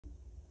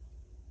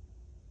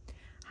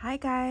Hi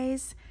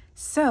guys.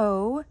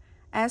 So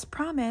as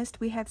promised,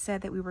 we had said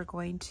that we were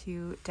going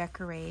to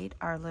decorate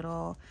our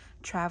little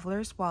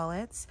traveler's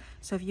wallets.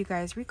 So if you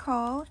guys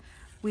recall,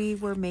 we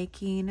were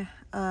making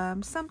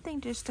something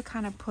just to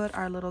kind of put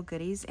our little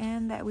goodies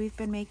in that we've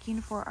been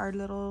making for our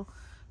little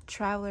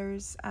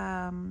travelers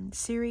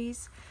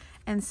series.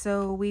 And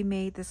so we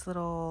made this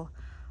little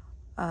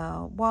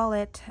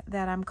wallet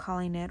that I'm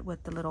calling it,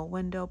 with the little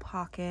window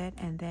pocket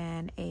and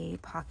then a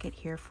pocket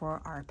here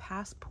for our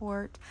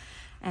passport.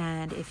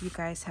 And if you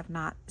guys have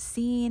not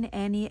seen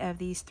any of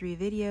these 3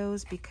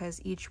 videos,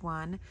 because each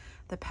one,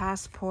 the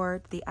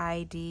passport, the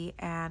ID,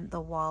 and the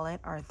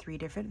wallet, are 3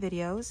 different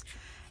videos,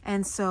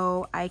 and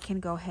so I can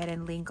go ahead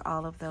and link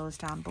all of those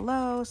down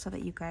below so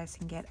that you guys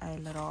can get a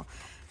little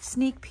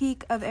sneak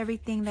peek of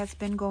everything that's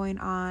been going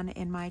on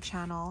in my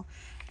channel.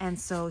 And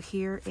so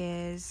here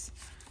is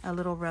a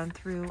little run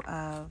through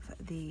of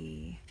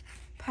the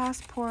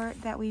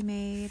passport that we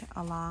made,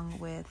 along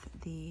with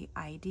the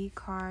ID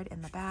card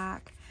in the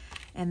back.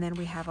 And then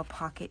we have a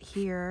pocket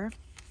here.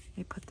 Let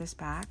me put this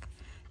back.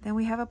 Then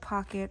we have a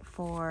pocket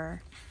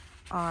for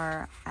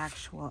our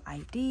actual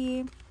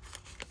ID,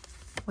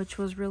 which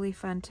was really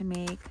fun to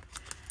make.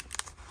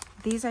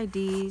 These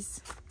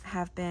IDs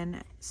have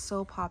been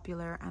so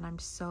popular, and I'm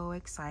so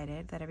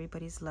excited that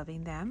everybody's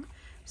loving them.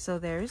 So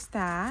there's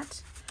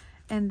that.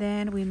 And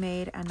then we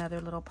made another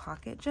little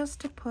pocket just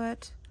to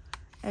put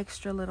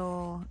extra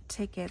little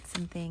tickets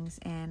and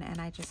things in.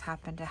 And I just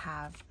happen to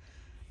have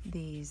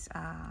these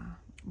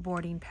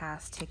boarding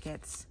pass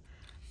tickets,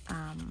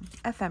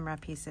 ephemera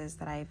pieces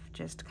that I've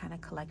just kind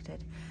of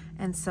collected.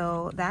 And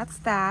so that's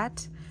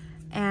that.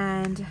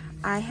 And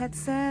I had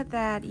said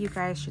that you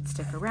guys should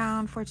stick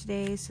around for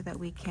today so that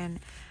we can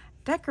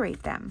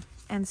decorate them.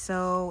 And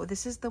so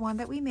this is the one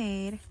that we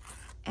made,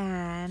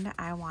 and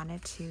I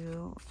wanted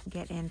to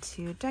get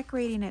into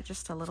decorating it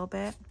just a little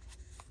bit.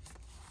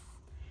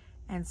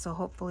 And so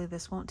hopefully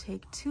this won't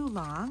take too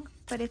long,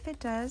 but if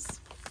it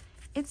does,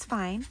 it's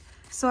fine.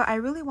 So I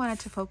really wanted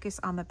to focus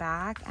on the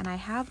back, and I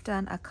have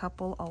done a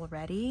couple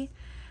already,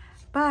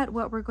 but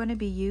what we're going to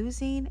be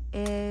using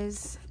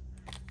is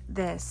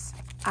this.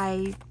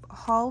 I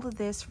hauled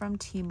this from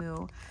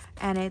Temu,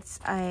 and it's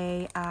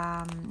a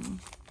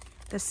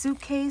the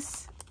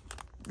suitcase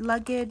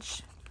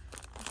luggage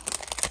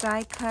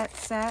die cut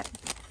set.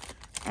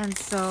 And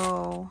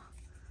so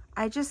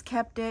I just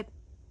kept it.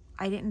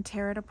 I didn't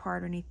tear it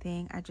apart or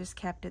anything. I just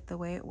kept it the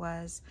way it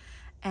was,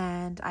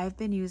 and I've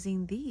been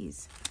using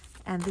these.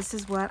 And this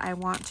is what I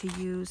want to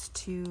use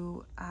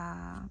to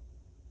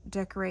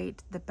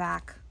decorate the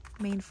back.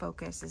 Main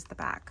focus is the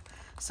back.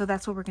 So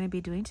that's what we're going to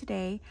be doing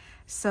today.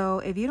 So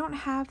if you don't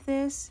have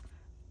this,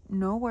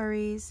 no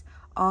worries.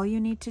 All you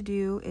need to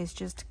do is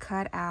just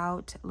cut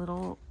out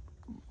little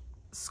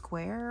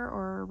square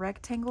or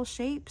rectangle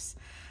shapes.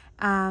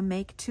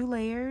 Make 2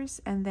 layers,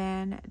 and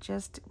then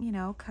just, you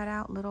know, cut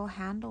out little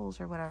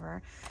handles or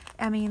whatever.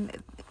 I mean,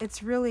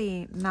 it's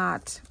really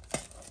not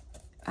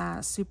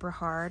super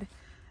hard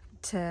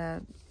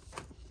to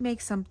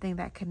make something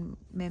that can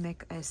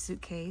mimic a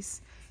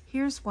suitcase.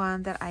 Here's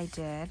one that I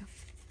did,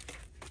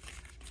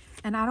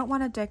 and I don't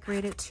want to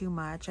decorate it too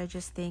much. I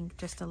just think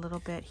just a little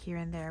bit here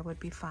and there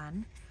would be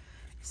fun.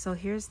 So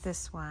here's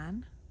this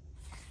one.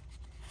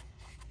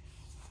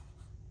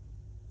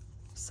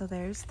 So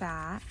there's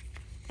that.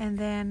 And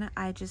then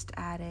I just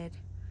added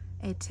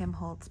a Tim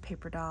Holtz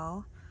paper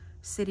doll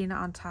sitting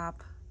on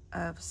top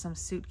of some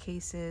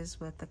suitcases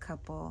with a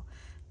couple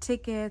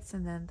tickets,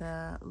 and then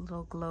the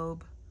little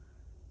globe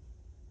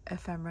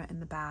ephemera in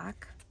the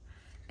back.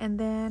 And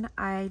then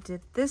I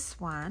did this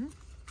one.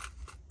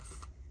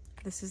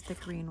 This is the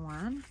green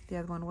one. The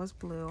other one was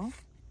blue.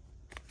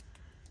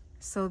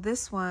 So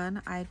this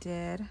one I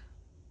did,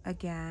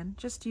 again,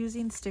 just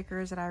using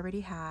stickers that I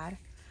already had.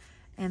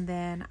 And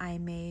then I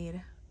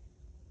made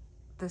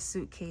the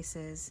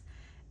suitcases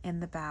in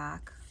the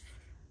back.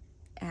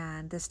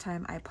 And this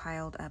time I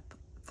piled up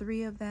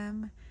 3 of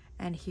them.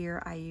 And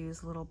here I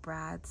use little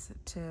brads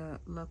to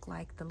look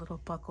like the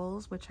little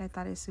buckles, which I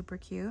thought is super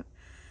cute.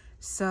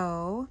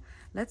 So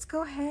let's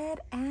go ahead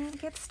and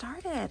get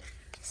started.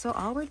 So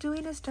all we're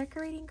doing is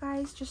decorating,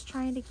 guys, just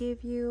trying to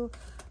give you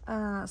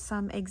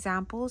some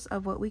examples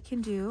of what we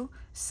can do.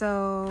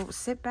 So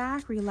sit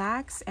back,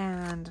 relax,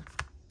 and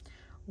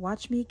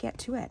watch me get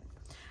to it.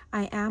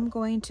 I am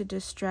going to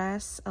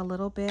distress a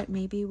little bit,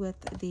 maybe with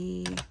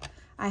the,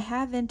 I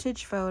have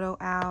Vintage Photo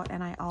out,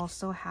 and I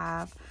also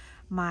have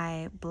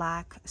my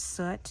black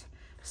soot.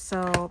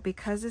 So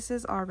because this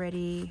is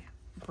already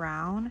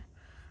brown,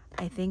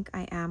 I think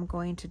I am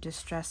going to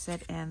distress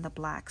it in the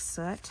black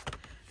soot,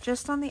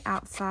 just on the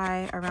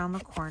outside, around the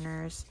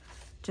corners,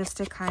 just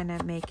to kind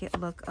of make it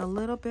look a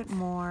little bit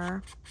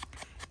more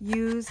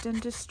used and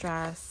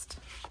distressed,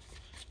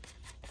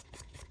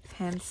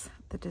 hence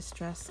the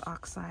distress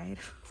oxide.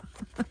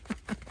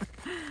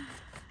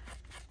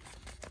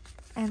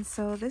 And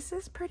so this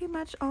is pretty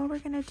much all we're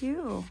gonna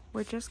do.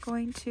 We're just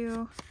going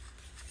to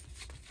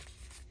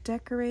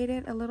decorate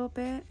it a little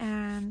bit,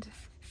 and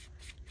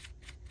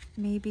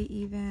maybe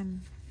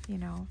even, you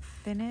know,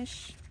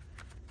 finish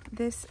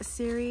this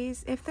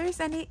series. If there's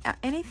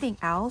anything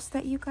else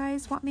that you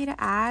guys want me to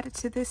add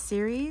to this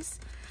series,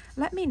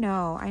 let me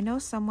know. I know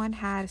someone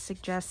had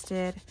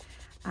suggested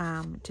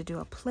to do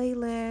a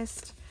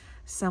playlist.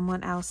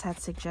 Someone else had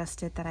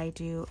suggested that I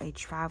do a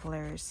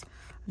traveler's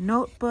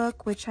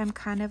notebook, which I'm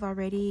kind of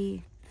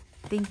already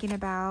thinking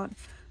about.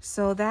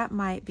 So that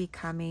might be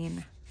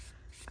coming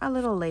a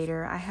little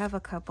later. I have a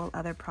couple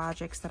other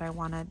projects that I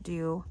want to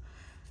do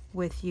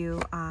with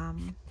you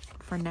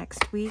for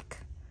next week.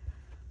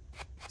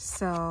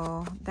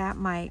 So that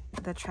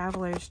the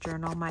traveler's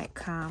journal might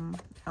come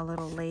a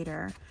little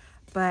later.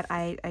 But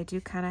I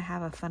do kind of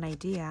have a fun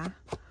idea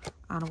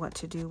on what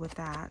to do with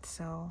that.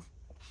 So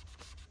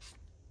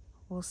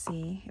we'll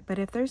see. But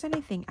if there's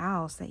anything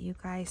else that you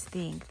guys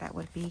think that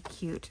would be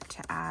cute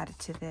to add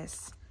to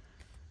this,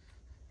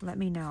 let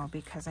me know,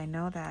 because I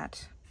know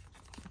that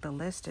the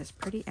list is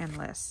pretty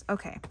endless.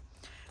 Okay,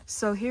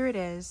 so here it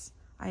is.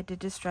 I did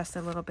distress it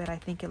a little bit. I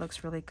think it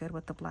looks really good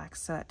with the black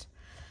soot.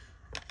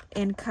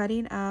 In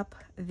cutting up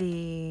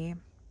the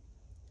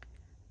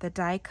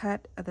die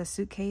cut, the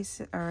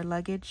suitcase or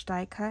luggage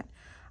die cut,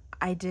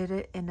 I did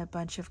it in a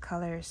bunch of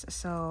colors.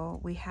 So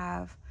we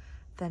have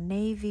the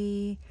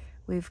navy,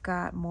 we've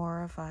got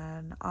more of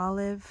an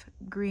olive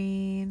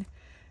green,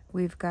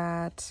 we've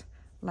got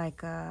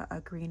like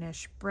a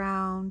greenish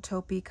brown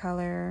taupey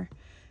color,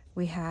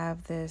 we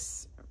have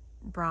this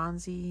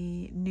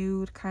bronzy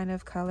nude kind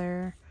of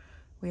color,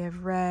 we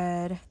have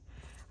red.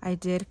 I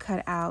did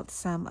cut out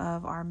some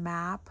of our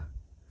map,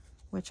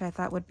 which I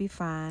thought would be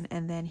fun.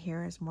 And then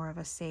here is more of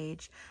a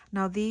sage.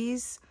 Now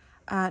these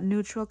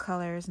neutral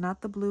colors,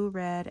 not the blue,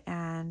 red,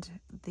 and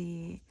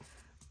the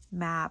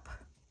map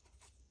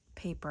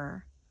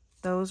paper,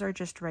 those are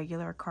just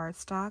regular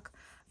cardstock.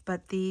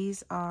 But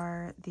these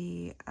are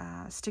the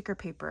sticker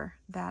paper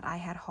that I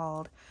had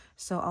hauled.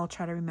 So I'll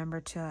try to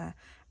remember to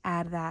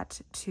add that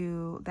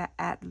to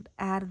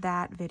add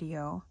that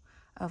video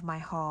of my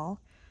haul,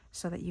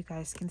 so that you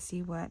guys can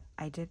see what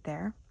I did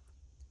there.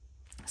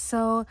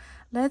 So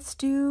let's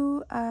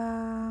do,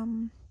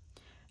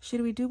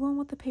 should we do one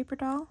with the paper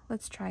doll?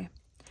 Let's try.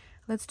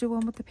 Let's do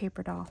one with the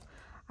paper doll.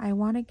 I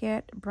want to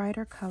get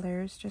brighter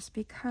colors just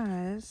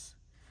because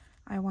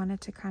I want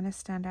it to kind of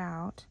stand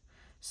out.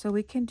 So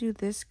we can do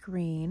this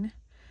green.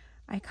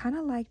 I kind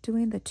of like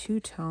doing the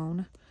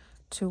two-tone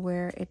to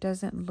where it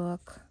doesn't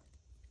look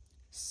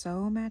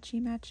so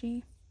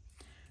matchy-matchy.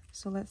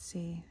 So let's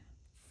see.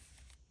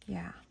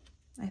 Yeah.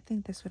 I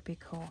think this would be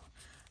cool.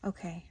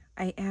 Okay,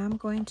 I am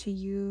going to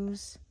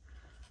use,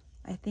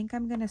 I think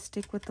I'm going to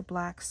stick with the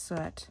black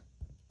soot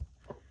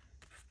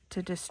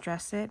to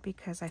distress it,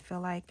 because I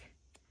feel like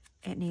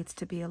it needs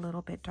to be a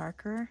little bit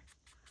darker.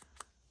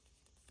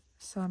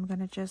 So I'm going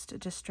to just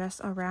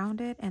distress around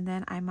it, and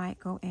then I might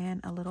go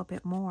in a little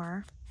bit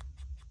more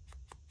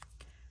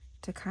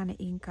to kind of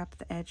ink up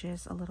the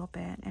edges a little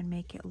bit and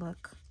make it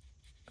look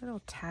a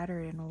little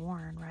tattered and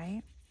worn,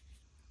 right?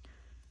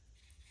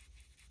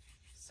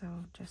 So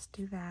just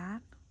do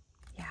that.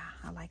 Yeah,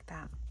 I like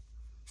that.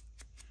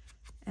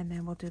 And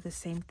then we'll do the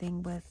same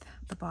thing with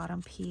the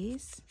bottom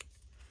piece.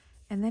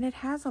 And then it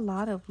has a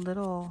lot of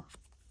little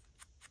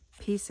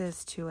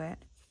pieces to it.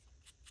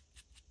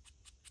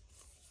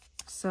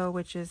 So,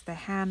 which is the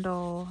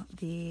handle,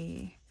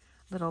 the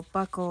little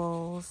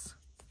buckles,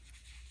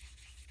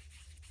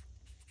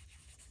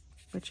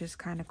 which is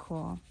kind of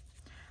cool.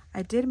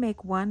 I did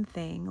make one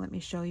thing. Let me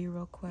show you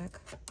real quick.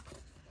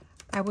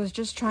 I was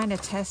just trying to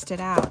test it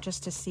out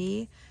just to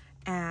see,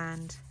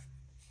 and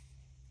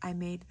I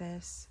made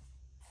this,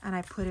 and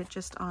I put it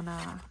just on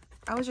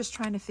I was just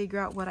trying to figure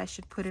out what I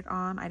should put it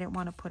on. I didn't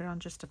want to put it on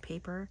just a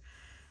paper,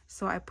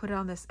 so I put it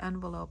on this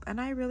envelope,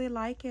 and I really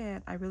like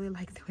it. I really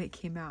like the way it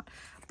came out.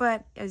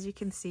 But as you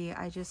can see,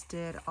 I just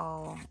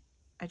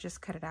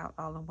cut it out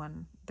all in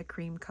one, the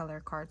cream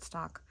color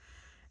cardstock,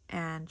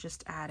 and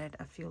just added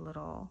a few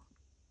little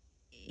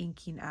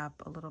inking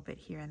up a little bit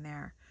here and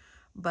there.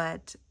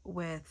 But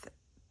with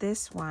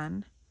this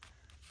one,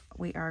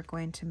 we are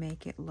going to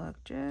make it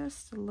look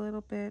just a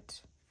little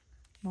bit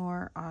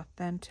more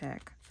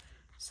authentic.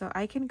 So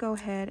I can go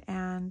ahead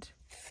and,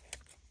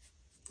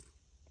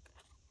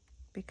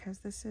 because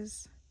this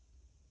is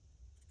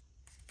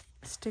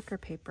sticker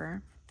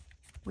paper,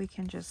 we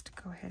can just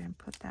go ahead and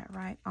put that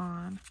right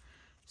on.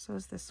 So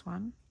is this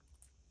one.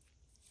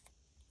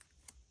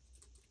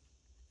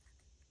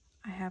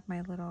 I have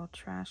my little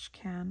trash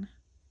can,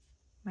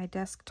 my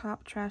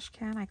desktop trash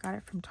can. I got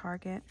it from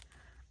Target.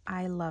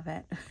 I love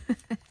it.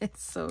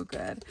 It's so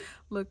good.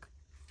 Look,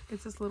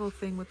 it's this little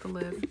thing with the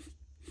lid.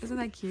 Isn't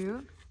that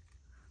cute?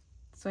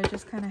 So I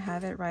just kind of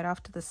have it right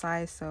off to the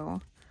side,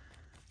 so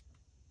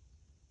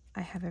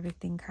I have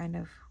everything kind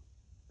of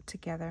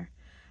together.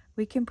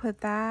 We can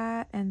put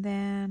that, and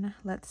then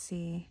let's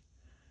see.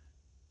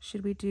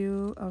 Should we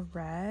do a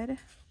red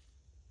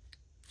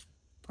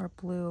or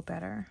blue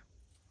better?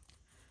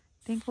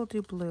 I think we'll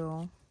do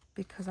blue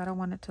because I don't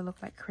want it to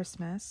look like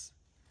Christmas.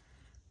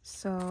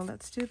 So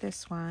let's do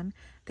this one.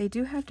 They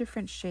do have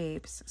different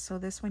shapes. So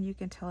this one you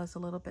can tell is a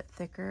little bit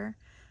thicker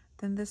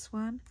than this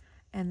one.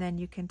 And then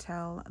you can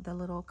tell the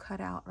little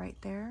cutout right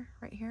there,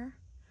 right here.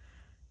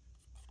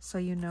 So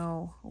you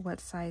know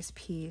what size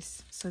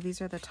piece. So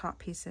these are the top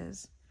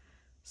pieces.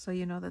 So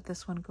you know that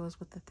this one goes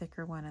with the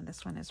thicker one and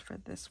this one is for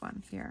this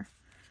one here.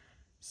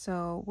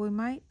 So we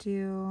might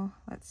do,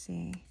 let's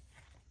see.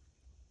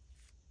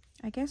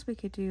 I guess we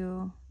could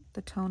do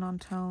the tone on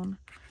tone,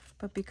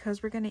 but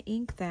because we're going to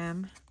ink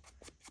them,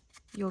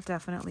 you'll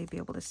definitely be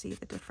able to see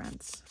the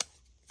difference.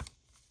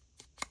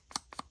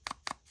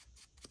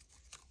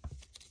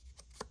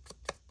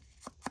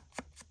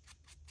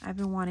 I've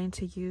been wanting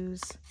to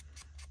use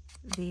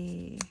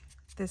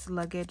this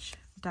Luggage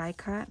Die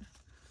Cut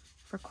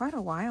for quite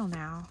a while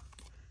now,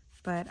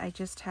 but I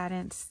just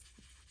hadn't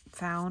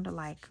found,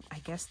 like, I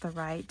guess the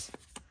right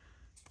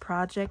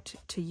project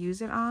to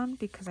use it on,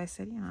 because I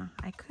said, you know,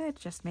 I could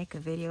just make a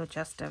video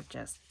just of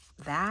just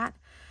that,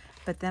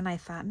 but then I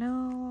thought,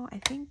 no, I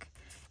think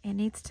it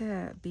needs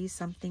to be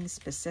something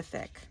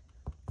specific.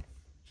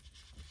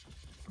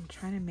 I'm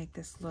trying to make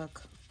this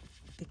look,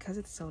 because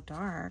it's so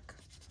dark,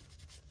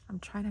 I'm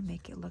trying to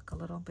make it look a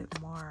little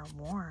bit more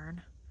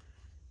worn,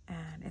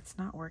 and it's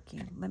not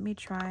working. Let me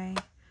try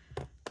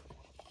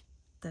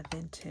the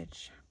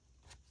vintage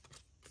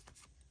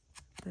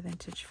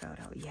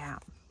photo. Yeah,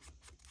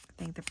 I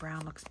think the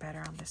brown looks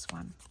better on this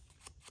one.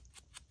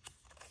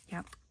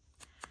 Yep,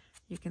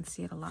 you can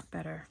see it a lot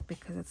better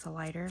because it's a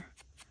lighter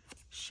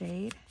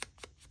shade.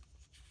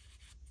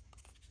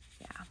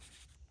 Yeah.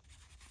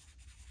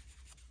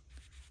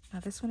 Now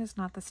this one is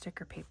not the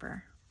sticker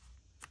paper.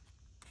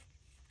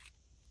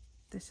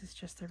 This is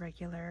just the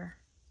regular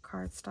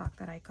cardstock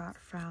that I got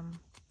from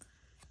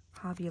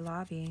Hobby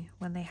Lobby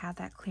when they had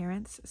that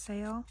clearance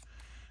sale.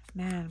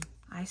 Man,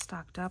 I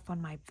stocked up on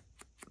my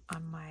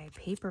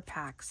paper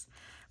packs,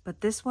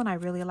 but this one I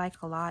really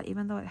like a lot,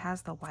 even though it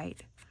has the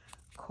white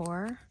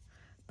core.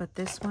 But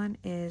this one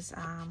is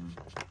I'm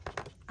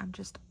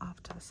just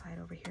off to the side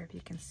over here if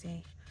you can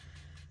see,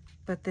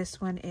 but this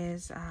one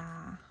is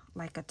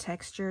like a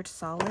textured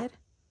solid,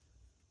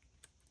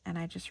 and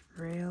I just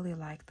really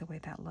like the way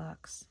that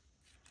looks.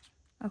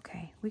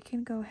 Okay, we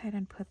can go ahead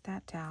and put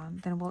that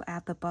down, then we'll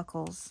add the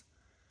buckles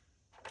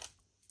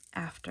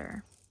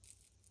after.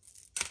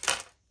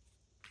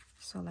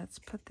 So let's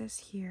put this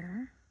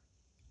here.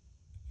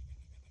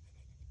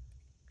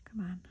 Come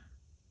on,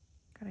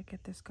 gotta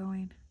get this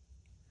going.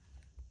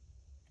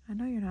 I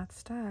know you're not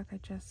stuck, I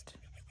just,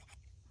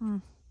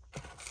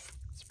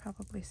 it's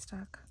probably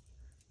stuck.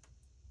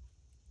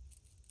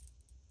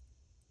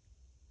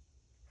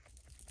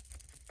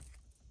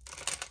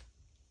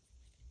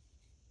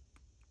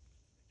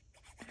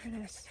 There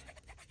it is.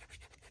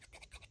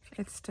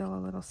 It's still a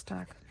little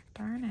stuck.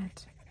 Darn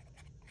it.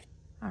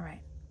 All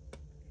right,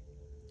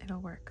 it'll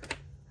work.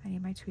 I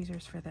need my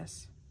tweezers for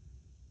this.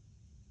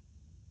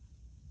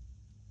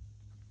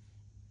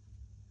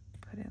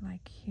 Put it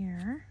like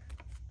here.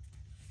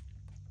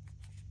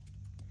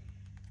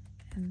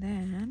 And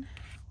then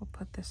we'll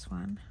put this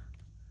one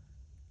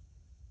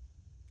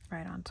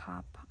right on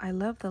top. I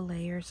love the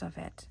layers of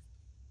it.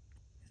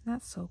 Isn't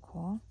that so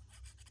cool?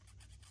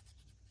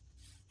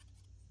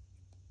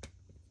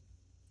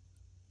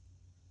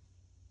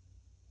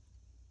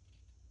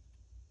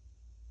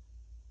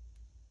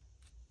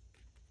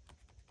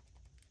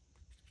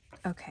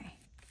 Okay,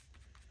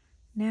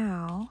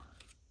 now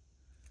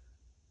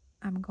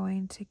I'm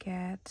going to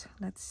get,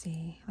 let's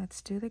see,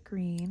 let's do the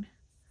green.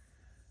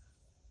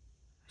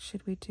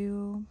 Should we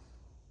do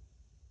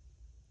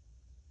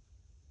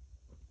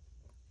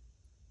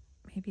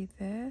maybe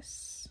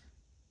this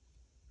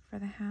for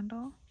the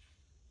handle?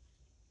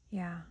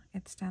 Yeah,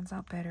 it stands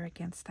out better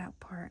against that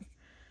part.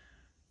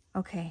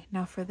 Okay,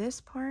 now for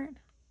this part,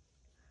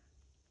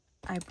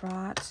 I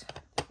brought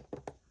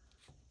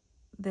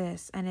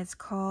this, and it's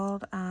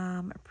called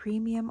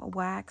Premium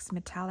Wax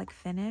Metallic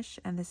Finish,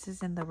 and this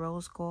is in the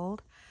rose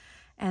gold.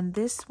 And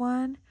this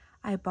one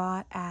I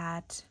bought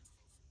at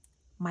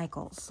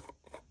Michael's,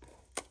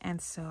 and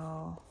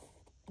so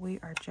we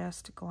are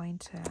just going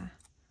to,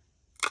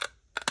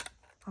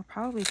 I'll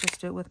probably just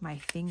do it with my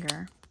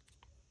finger.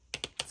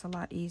 It's a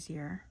lot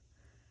easier.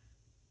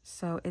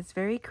 So it's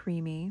very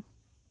creamy,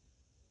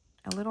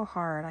 a little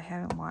hard. I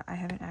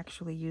haven't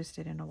actually used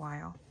it in a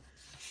while.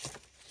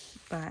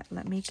 But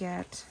let me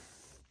get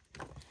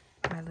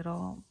my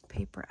little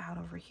paper out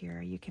over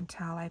here. You can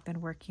tell I've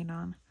been working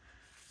on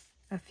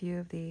a few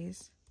of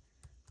these.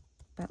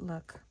 But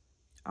look,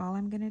 all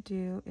I'm going to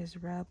do is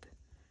rub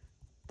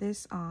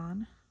this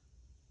on.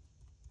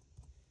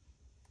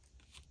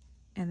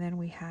 And then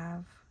we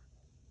have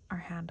our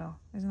handle.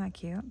 Isn't that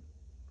cute?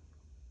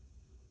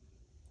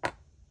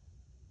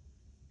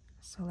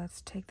 So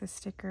let's take the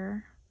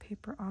sticker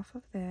paper off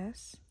of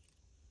this.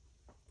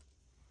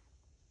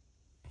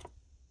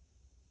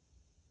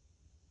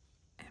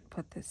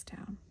 Put this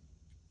down.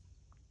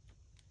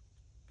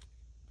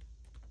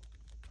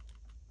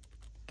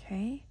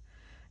 Okay,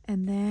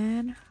 and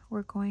then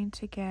we're going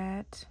to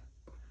get,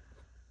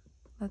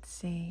 let's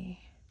see,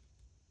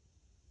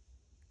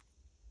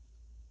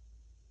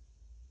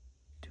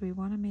 do we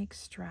want to make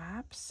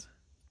straps?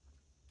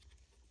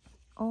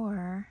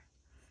 Or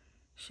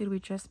should we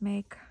just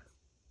make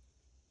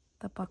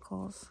the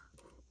buckles?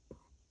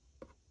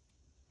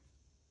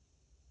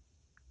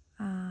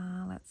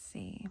 Let's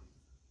see.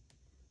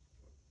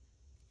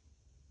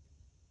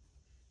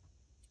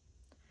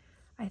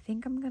 I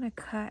think I'm gonna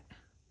cut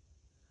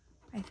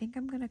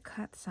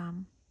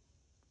some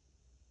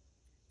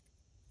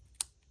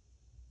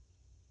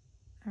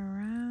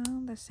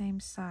around the same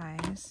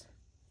size.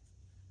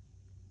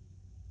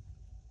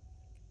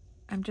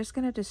 I'm just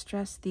gonna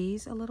distress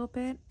these a little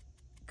bit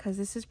because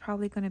this is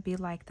probably gonna be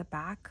like the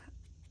back,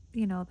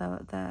 you know, the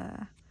what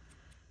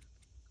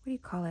do you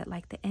call it?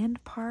 Like the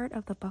end part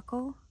of the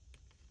buckle.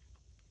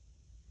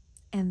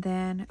 And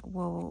then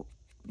we'll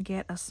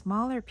get a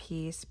smaller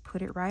piece,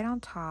 put it right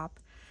on top,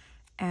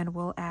 and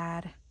we'll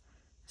add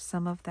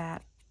some of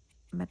that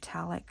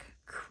metallic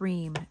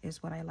cream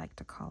is what I like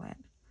to call it.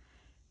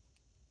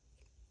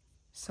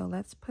 So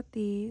let's put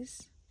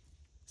these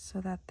so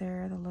that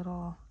they're the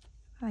little,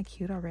 kind of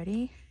cute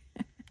already.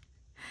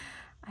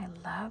 I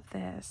love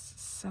this,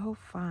 so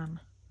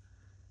fun.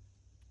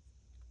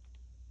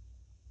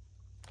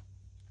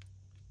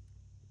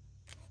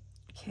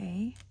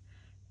 Okay,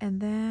 and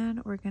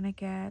then we're gonna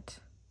get,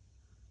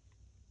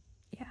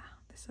 yeah,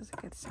 this is a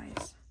good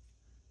size.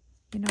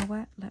 You know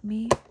what, let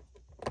me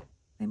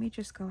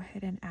just go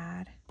ahead and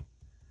add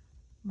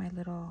my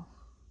little,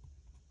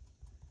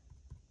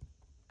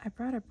 I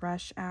brought a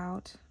brush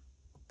out,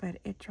 but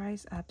it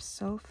dries up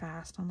so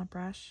fast on the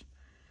brush.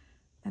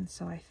 And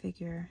so I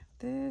figure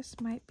this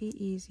might be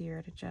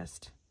easier to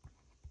just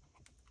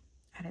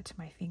add it to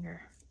my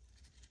finger.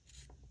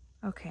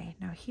 Okay,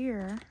 now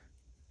here,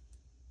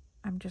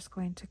 I'm just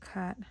going to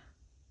cut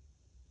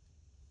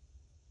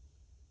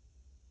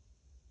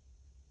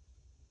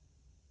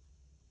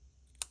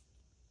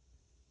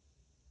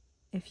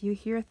if you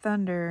hear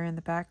thunder in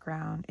the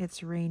background,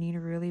 it's raining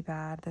really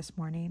bad this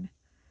morning.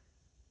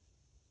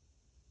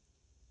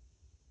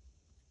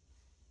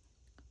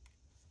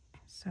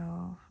 So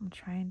I'm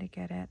trying to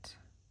get it,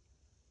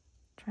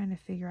 trying to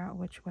figure out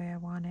which way I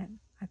want it.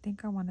 I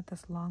think I want it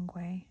this long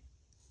way.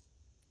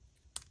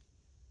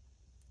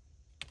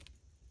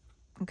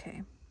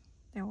 Okay,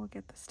 then we'll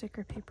get the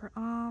sticker paper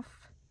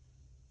off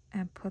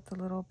and put the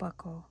little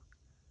buckle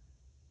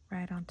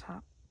right on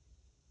top.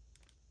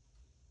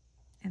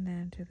 And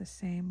then do the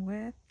same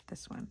with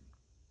this one.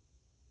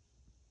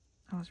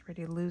 I was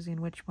already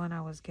losing which one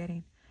I was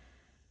getting.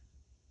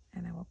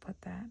 And then we'll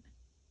put that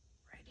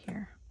right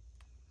here.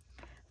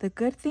 The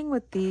good thing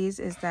with these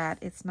is that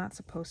it's not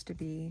supposed to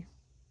be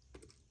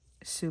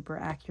super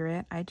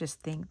accurate. I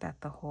just think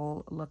that the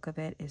whole look of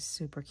it is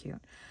super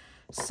cute.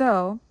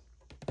 So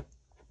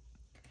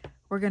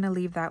we're going to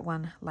leave that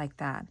one like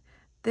that.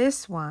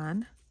 This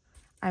one,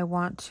 I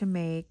want to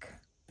make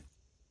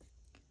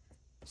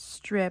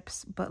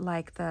strips, but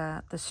like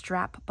the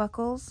strap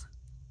buckles.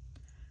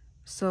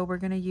 So we're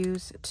going to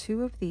use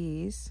 2 of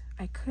these.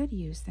 I could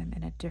use them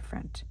in a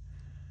different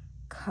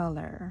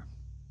color.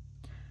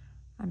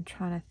 I'm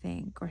trying to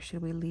think, or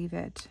should we leave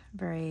it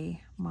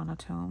very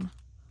monotone?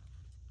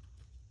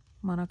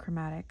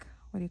 Monochromatic,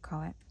 what do you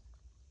call it?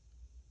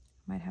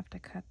 Might have to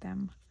cut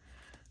them.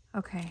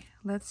 Okay,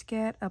 let's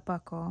get a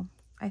buckle.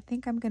 I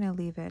think I'm gonna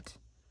leave it.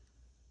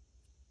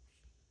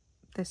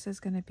 This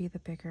is gonna be the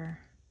bigger,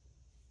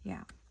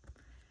 yeah.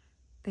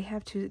 They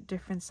have 2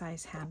 different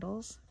size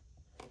handles.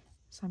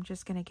 So I'm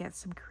just gonna get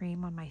some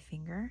cream on my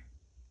finger.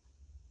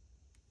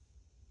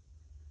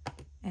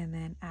 And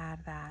then add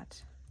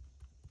that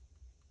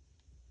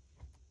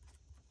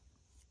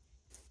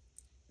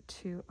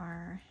to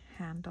our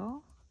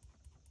handle.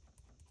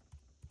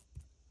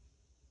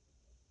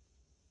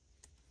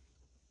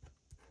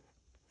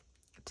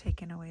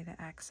 Taking away the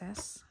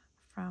excess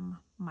from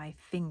my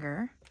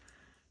finger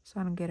so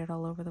I don't get it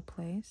all over the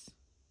place.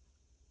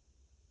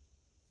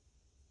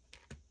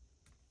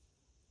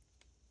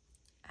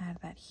 Add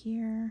that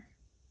here.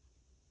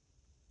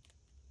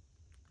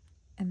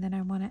 And then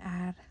I want to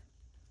add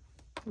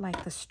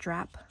like the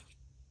strap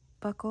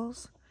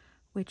buckles,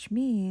 which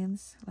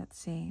means, let's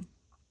see,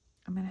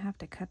 I'm going to have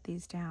to cut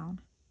these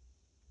down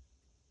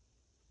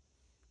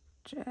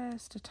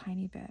just a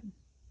tiny bit.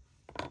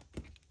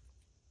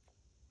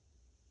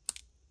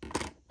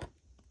 Let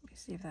me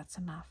see if that's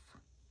enough.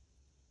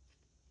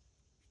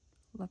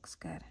 Looks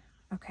good.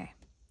 Okay,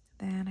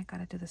 then I got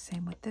to do the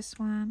same with this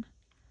one.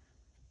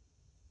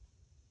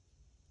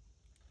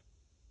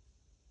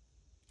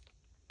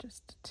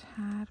 Just a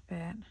tad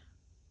bit.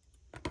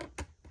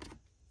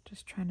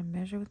 Just trying to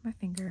measure with my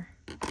finger.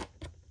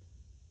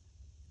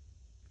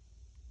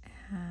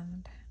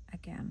 And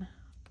again,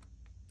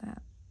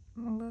 that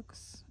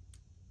looks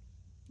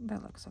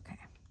okay.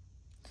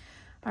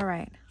 All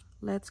right,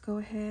 let's go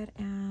ahead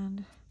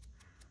and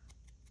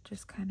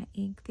just kind of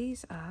ink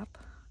these up.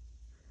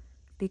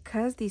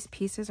 Because these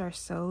pieces are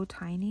so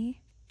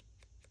tiny,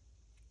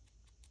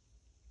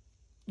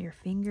 your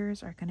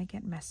fingers are gonna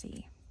get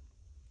messy.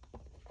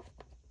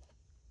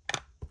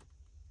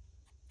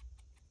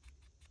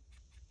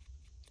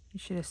 You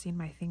should have seen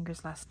my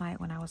fingers last night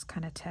when I was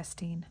kind of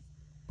testing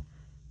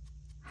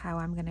how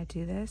I'm gonna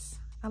do this.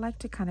 I like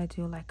to kind of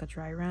do like a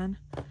dry run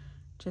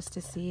just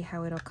to see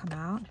how it'll come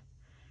out.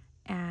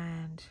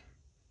 And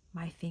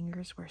my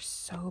fingers were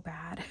so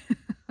bad.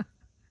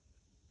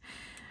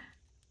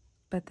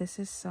 But this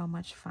is so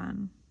much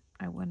fun.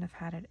 I wouldn't have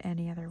had it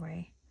any other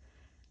way.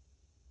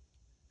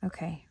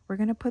 Okay, we're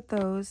gonna put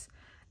those,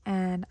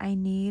 and I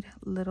need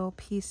little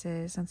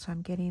pieces, and so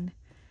I'm gonna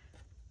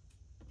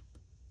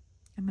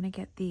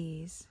get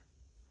these,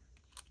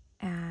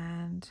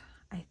 and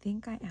I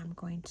think I am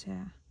going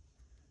to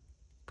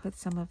put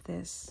some of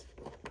this,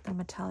 the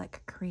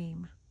metallic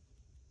cream,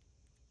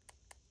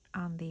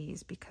 on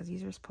these, because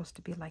these are supposed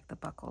to be like the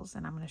buckles,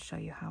 and I'm going to show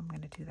you how I'm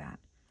going to do that.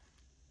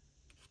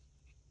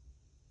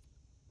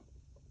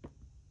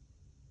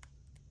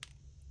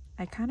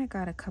 I kind of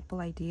got a couple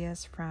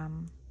ideas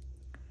from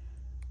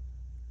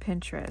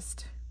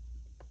Pinterest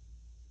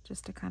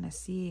just to kind of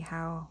see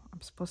how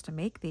I'm supposed to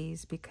make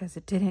these, because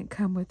it didn't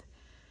come with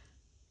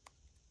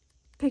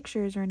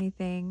pictures or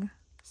anything.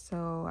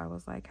 So I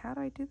was like, how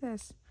do I do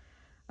this?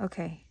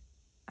 Okay,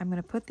 I'm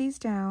going to put these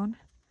down.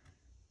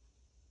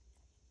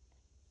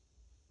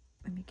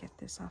 Let me get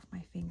this off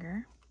my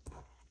finger.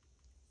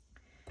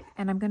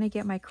 And I'm going to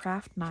get my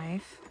craft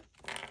knife,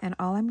 and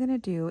all I'm going to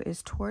do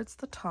is towards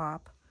the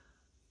top,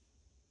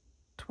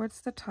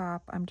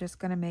 I'm just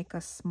going to make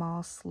a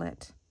small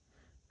slit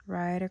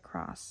right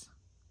across.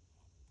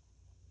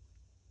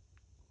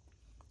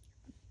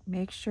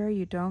 Make sure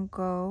you don't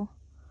go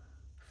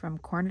from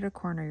corner to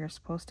corner. You're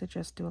supposed to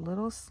just do a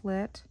little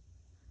slit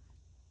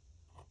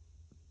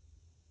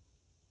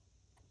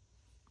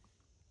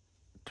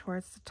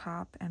towards the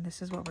top, and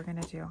this is what we're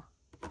going to do.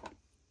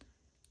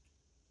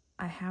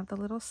 I have the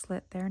little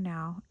slit there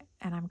now,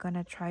 and I'm going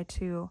to try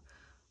to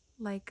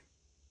like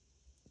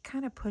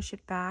kind of push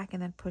it back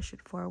and then push it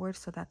forward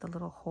so that the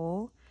little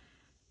hole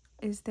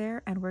is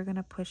there, and we're going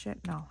to push it.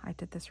 No, I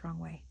did this wrong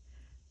way.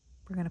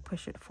 We're going to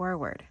push it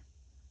forward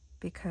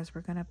because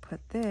we're going to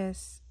put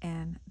this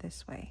in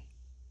this way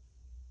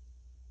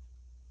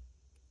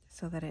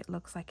so that it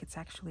looks like it's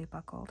actually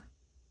buckled.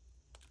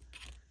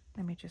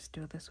 Let me just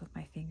do this with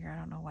my finger. I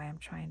don't know why I'm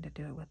trying to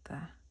do it with the...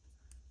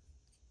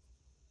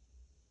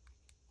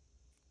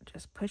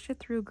 Just push it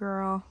through,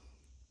 girl.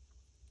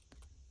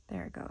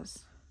 There it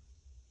goes.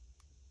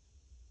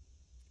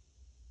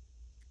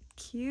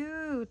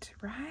 Cute,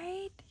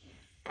 right?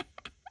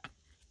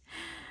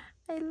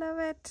 I love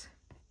it.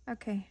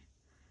 Okay.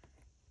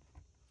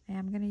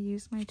 I'm going to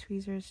use my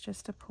tweezers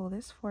just to pull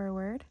this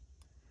forward,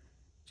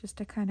 just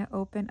to kind of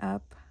open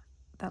up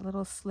that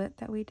little slit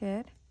that we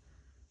did.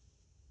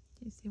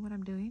 Do you see what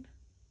I'm doing?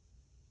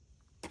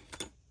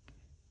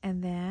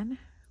 And then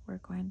we're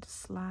going to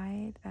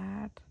slide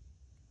that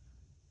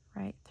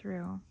right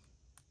through.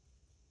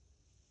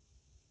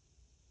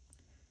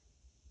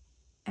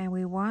 And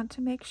we want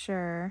to make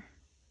sure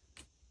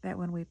that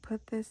when we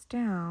put this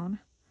down,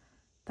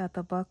 that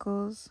the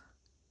buckles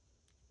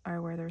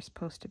are where they're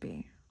supposed to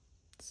be.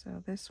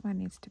 So this one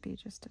needs to be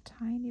just a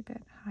tiny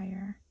bit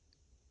higher.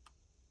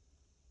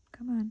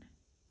 Come on.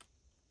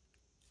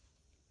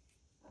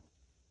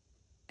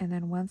 And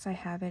then once I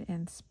have it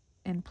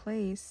in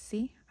place,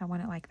 see, I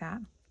want it like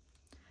that.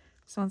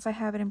 So once I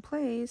have it in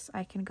place,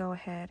 I can go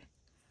ahead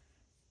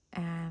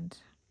and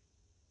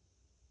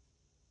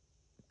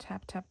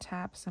tap, tap,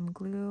 tap some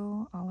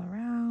glue all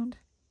around.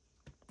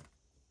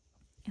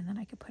 And then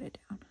I can put it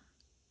down.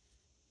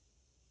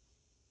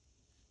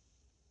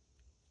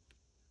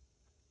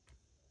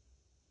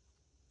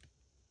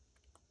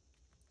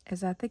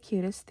 Is that the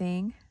cutest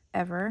thing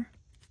ever?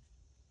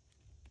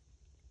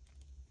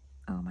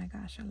 Oh my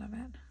gosh, I love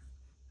it.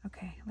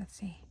 Okay, let's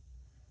see.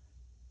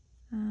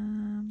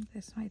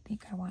 This I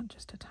think I want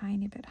just a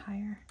tiny bit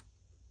higher.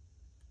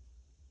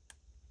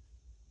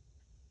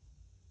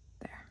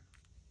 There.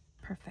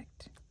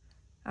 Perfect.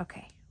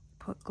 Okay,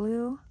 put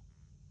glue.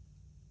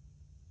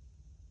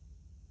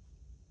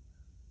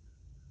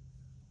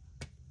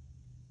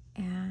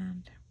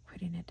 And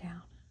putting it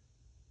down.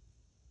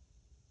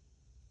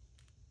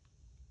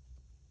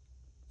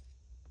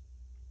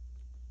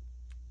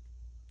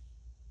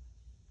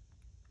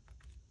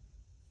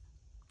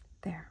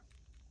 There.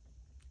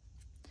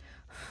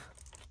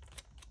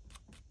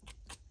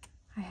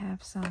 I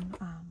have some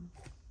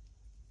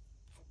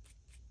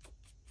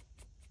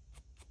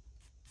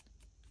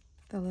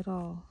the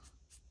little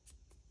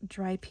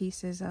dry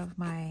pieces of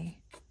my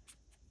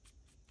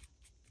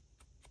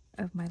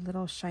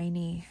little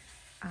shiny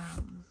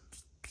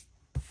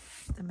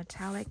the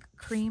metallic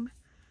cream.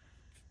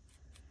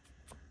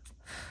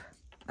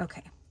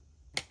 Okay.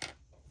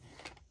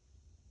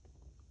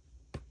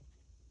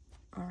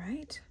 All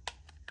right.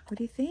 What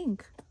do you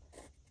think?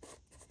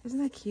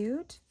 Isn't that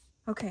cute?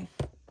 Okay.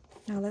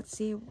 Now let's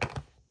see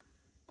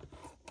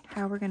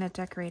how we're going to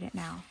decorate it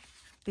now,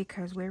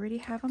 because we already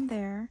have them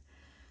there.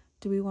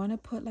 Do we want to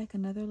put like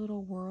another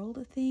little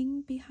world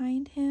thing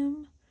behind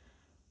him?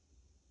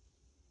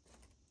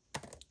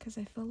 Because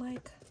I feel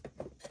like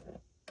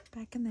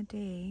back in the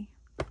day,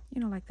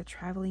 you know, like the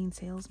traveling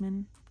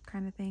salesman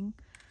kind of thing.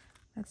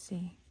 Let's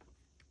see.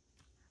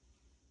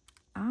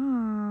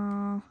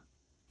 Oh,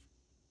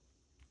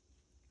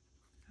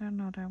 I don't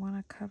know, do I want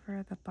to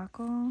cover the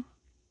buckle?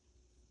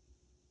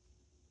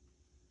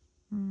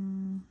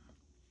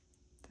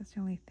 That's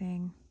the only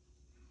thing.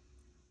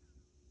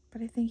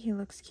 But I think he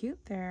looks cute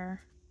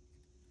there.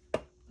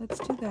 Let's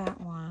do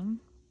that one.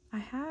 I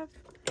have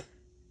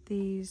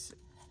these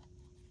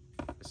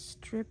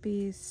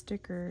strippy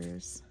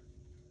stickers.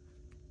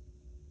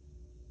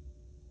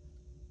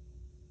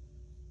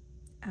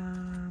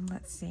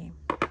 Let's see.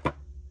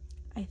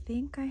 I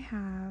think I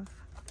have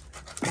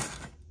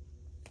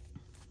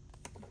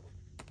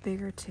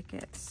bigger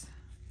tickets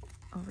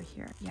over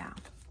here. Yeah.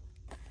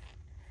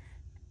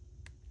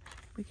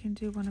 We can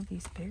do one of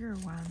these bigger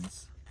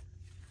ones.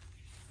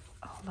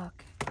 Oh,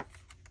 look.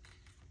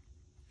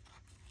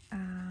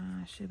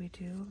 Should we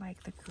do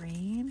like the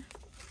green?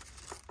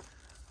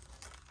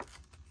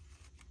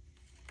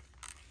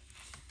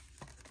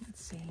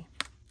 Let's see.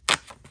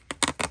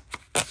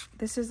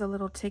 This is a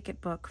little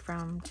ticket book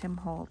from Tim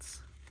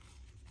Holtz.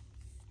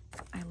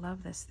 I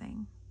love this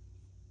thing.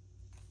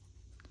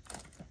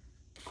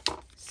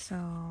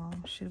 So,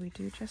 should we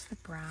do just the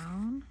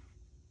brown?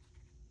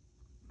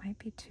 Might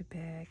be too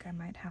big. I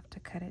might have to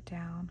cut it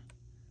down.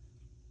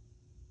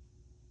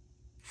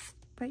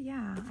 But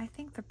yeah, I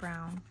think the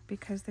brown,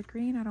 because the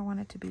green, I don't want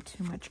it to be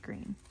too much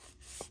green.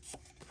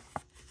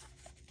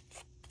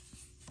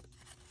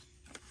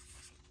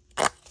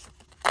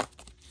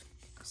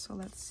 So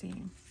let's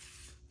see.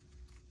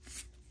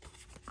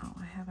 Oh,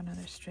 I have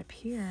another strip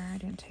here I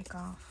didn't take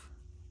off.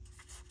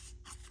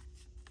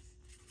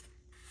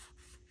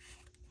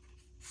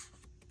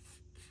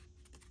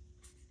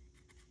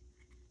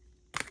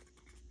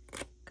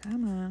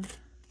 Come on.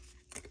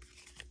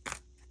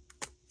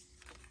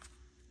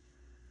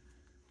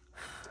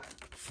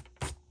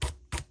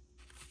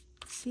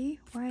 See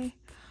why?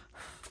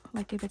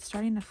 Like if it's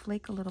starting to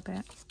flake a little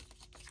bit.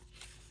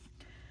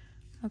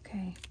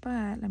 Okay,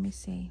 but let me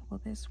see. Will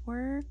this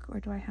work or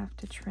do I have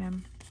to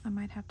trim? I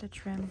might have to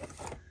trim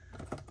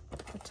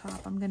the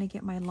top. I'm gonna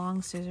get my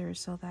long scissors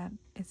so that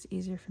it's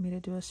easier for me to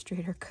do a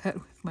straighter cut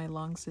with my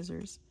long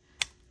scissors.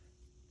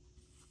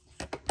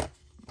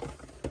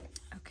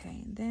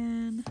 Okay,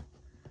 then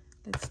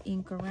let's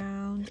ink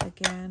around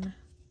again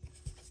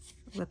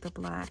with the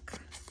black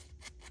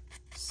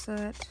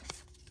soot.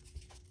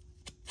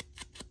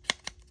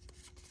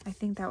 I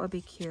think that would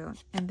be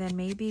cute. And then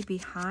maybe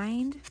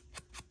behind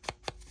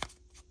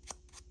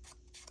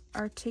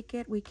our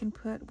ticket, we can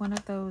put one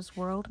of those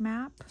world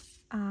map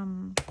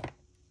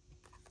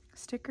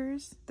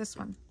stickers. This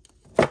one.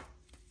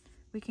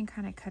 We can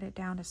kind of cut it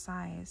down to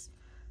size,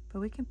 but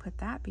we can put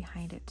that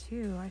behind it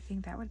too. I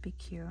think that would be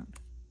cute,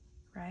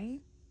 right?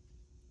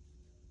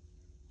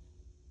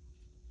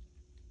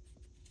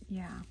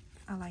 Yeah,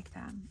 I like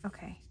that.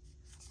 Okay,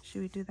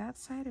 should we do that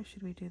side or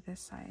should we do this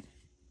side?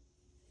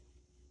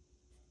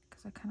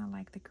 Because I kind of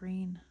like the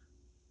green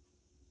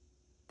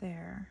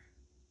there.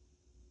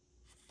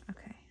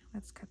 Okay,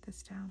 let's cut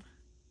this down.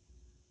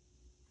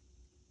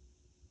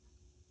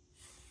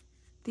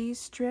 These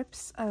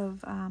strips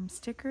of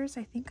stickers,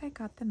 I think I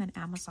got them in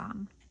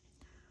Amazon.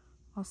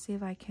 I'll see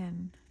if I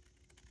can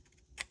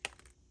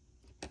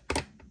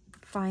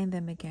find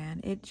them again.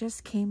 It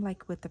just came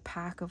like with the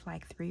pack of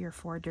like 3 or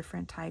 4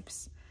 different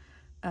types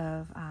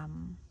of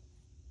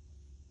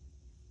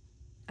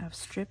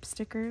strip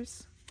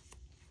stickers.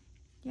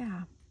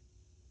 Yeah,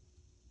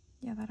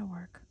 that'll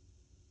work.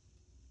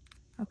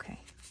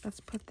 Okay, let's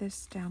put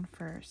this down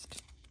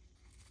first.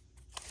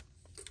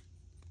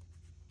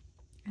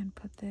 And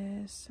put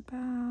this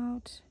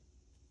about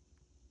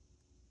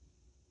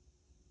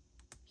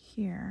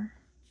here.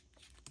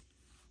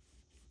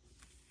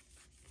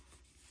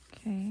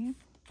 Okay,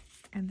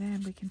 and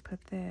then we can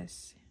put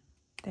this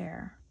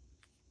there.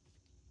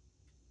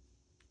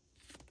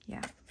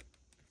 Yeah.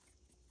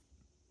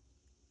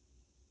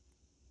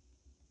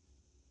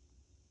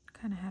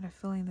 Kind of had a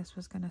feeling this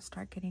was going to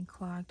start getting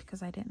clogged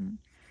because I didn't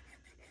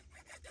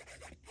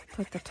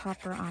put the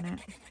topper on it.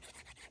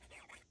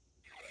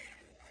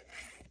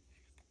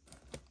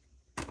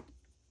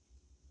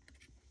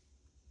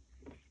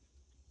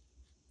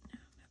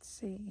 Let's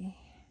see.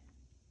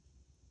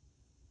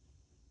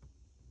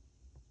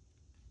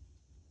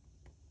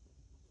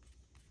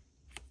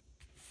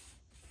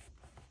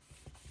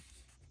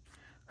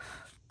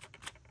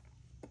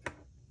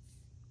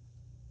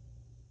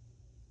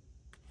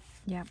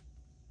 Yep.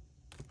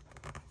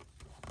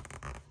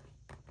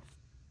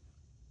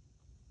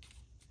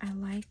 I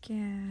like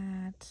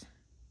it.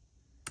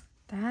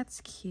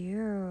 That's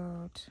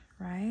cute,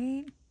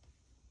 right?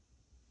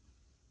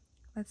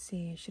 Let's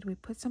see. Should we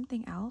put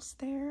something else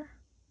there?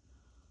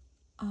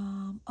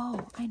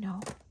 Oh, I know.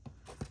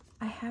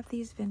 I have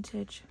these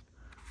vintage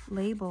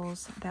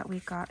labels that we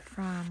got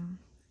from,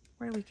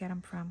 where did we get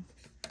them from?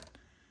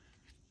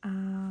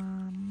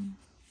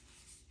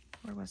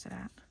 Where was it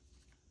at?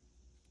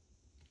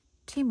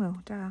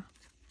 Temu, duh.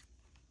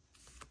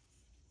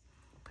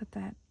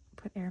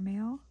 Put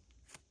airmail.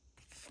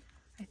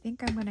 I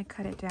think I'm going to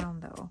cut it down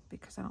though,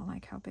 because I don't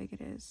like how big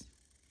it is.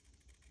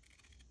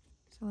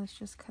 So let's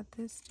just cut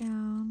this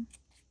down.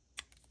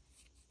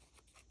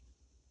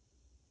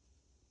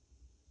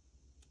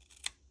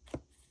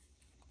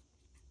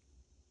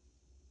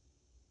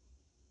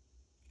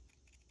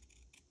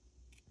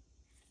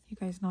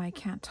 guys know I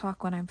can't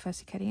talk when I'm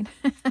fussy cutting.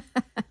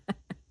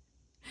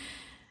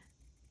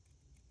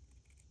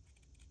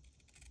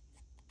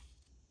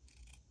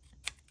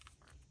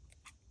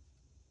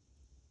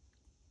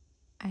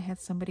 I had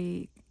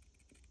somebody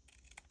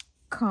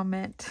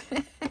comment.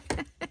 It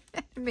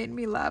made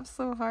me laugh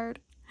so hard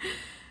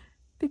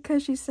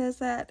because she says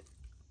that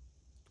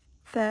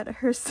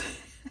her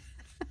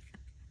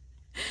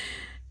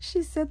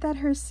she said that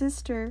her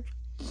sister,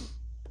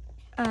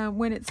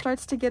 when it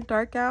starts to get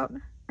dark out,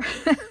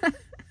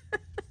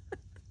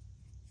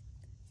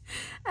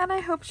 and I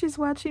hope she's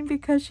watching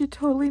because she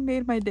totally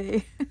made my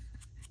day.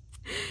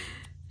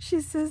 She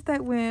says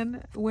that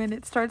when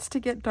it starts to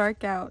get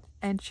dark out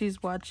and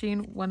she's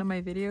watching one of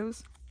my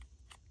videos,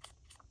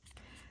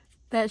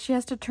 that she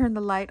has to turn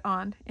the light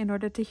on in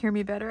order to hear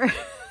me better.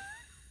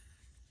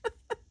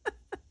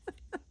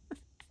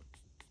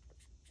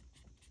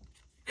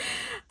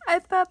 I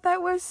thought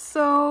that was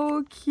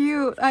so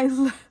cute.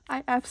 I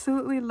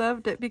absolutely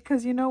loved it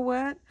because you know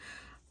what?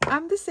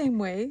 I'm the same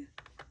way.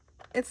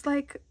 It's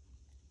like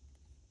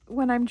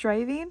when I'm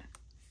driving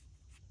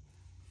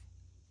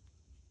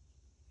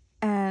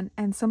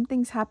and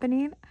something's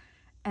happening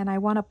and I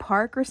want to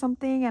park or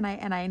something and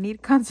I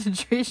need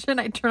concentration,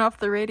 I turn off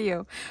the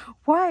radio.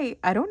 Why?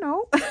 I don't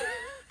know.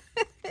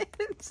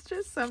 It's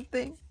just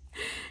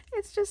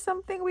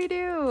something we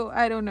do.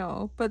 I don't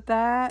know, but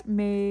that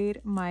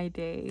made my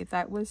day.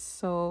 That was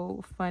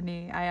so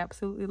funny. I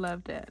absolutely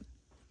loved it.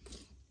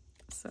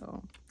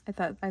 So I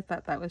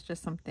thought that was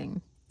just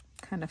something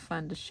kind of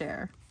fun to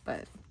share,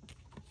 but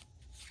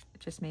it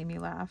just made me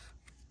laugh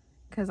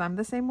because I'm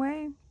the same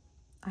way.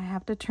 I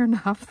have to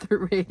turn off the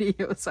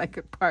radio so I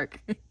could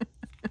park.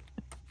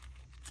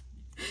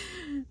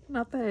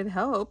 Not that it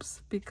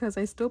helps because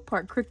I still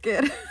park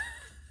crooked.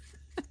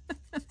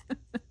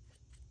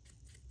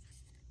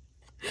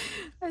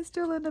 I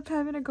still end up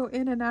having to go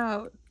in and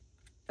out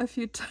a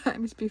few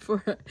times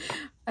before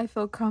I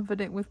feel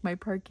confident with my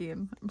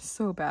parking. I'm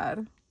so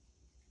bad.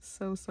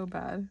 So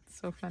bad.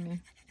 It's so funny.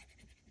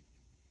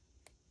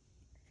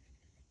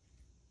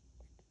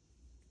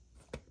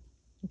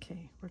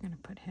 Okay, we're going to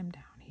put him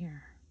down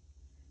here.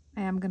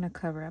 I am going to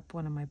cover up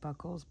one of my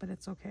buckles, but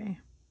it's okay.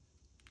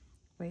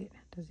 Wait,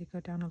 does he go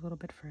down a little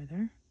bit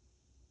further?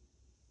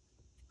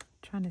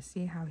 Trying to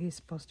see how he's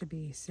supposed to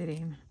be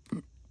sitting.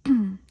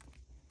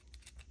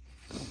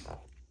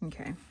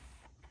 Okay.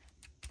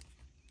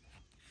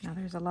 Now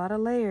there's a lot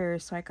of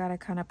layers, so I gotta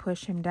kind of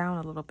push him down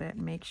a little bit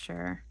and make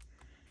sure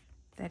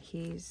that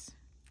he's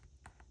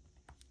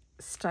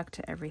stuck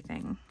to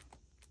everything.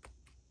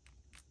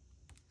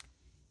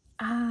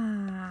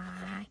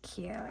 Ah,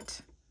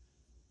 cute.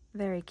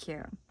 Very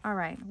cute. All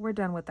right, we're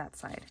done with that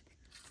side.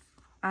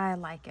 I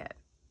like it.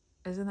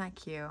 Isn't that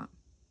cute?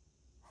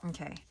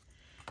 Okay,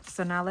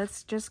 so now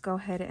let's just go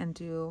ahead and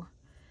do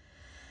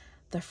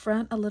the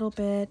front a little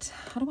bit.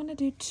 I don't want to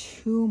do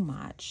too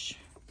much.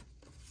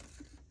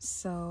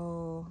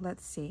 So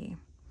let's see.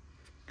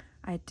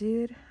 I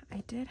do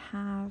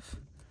have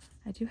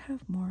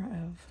more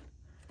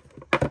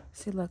of,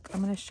 see, look,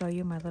 I'm going to show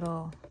you my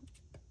little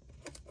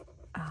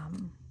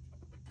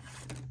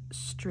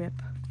strip.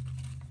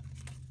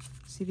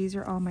 See, these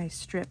are all my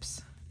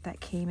strips that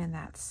came in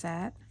that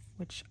set,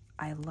 which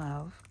I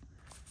love.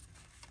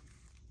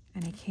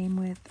 And it came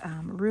with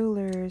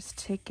rulers,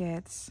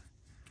 tickets,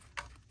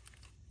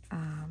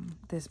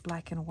 this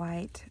black and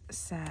white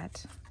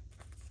set.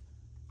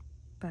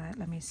 But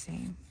let me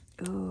see.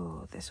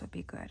 Ooh, this would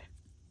be good.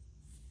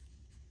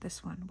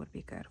 This one would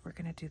be good. We're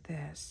going to do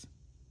this.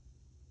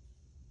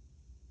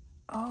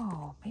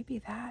 Oh, maybe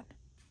that.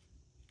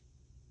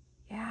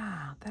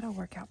 Yeah, that'll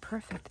work out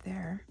perfect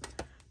there.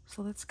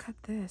 So let's cut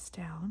this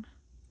down.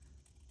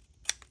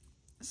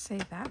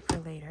 Save that for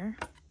later.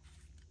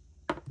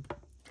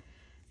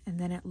 And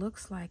then it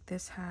looks like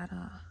this had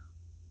a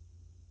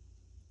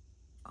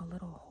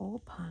little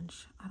hole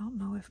punch. I don't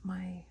know if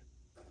my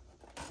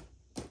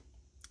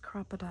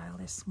crocodile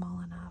is small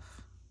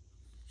enough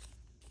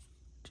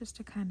just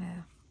to kind of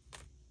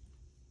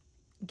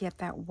get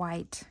that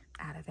white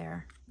out of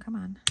there. Come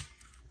on.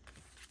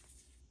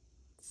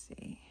 Let's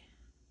see.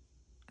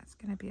 It's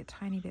going to be a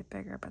tiny bit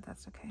bigger, but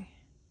that's okay.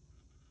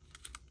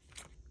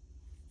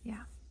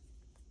 Yeah.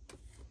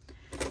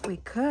 We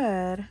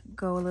could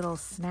go a little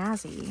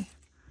snazzy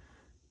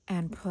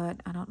and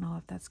put, I don't know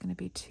if that's going to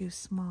be too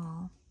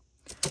small,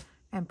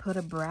 and put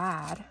a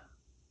brad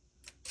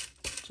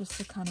just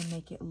to kind of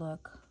make it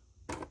look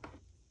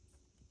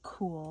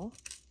cool.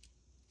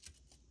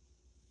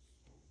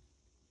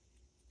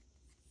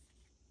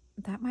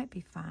 That might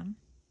be fun,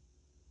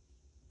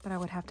 but I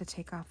would have to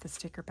take off the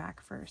sticker back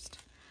first.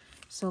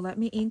 So let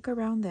me ink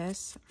around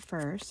this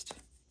first.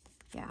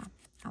 Yeah,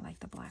 I like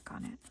the black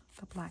on it,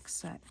 the black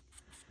soot.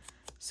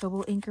 So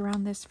we'll ink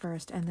around this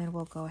first, and then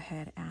we'll go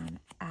ahead and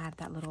add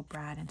that little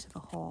brad into the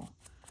hole.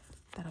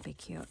 That'll be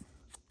cute.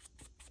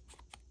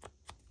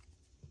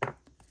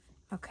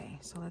 Okay,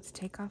 so let's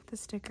take off the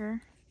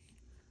sticker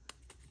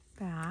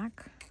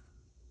back.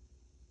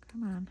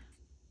 Come on.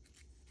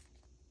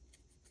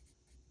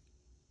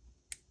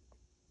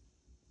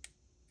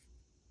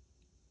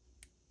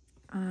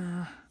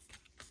 Come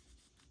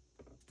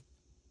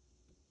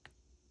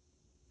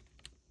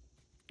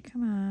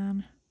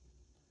on.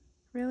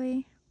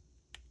 Really?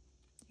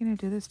 You're gonna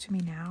do this to me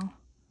now?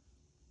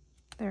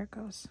 There it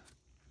goes.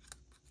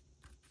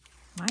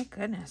 My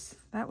goodness,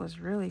 that was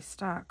really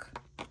stuck.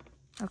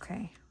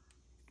 Okay,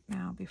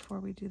 now before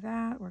we do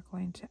that, we're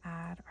going to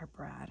add our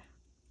brad.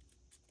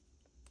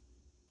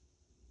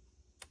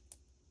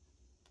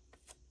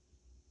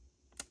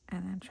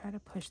 And then try to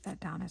push that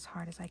down as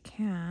hard as I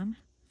can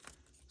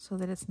so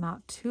that it's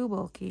not too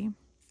bulky.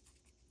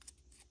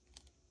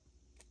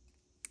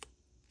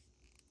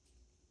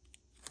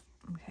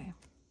 Okay.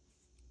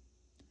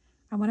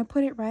 I want to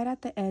put it right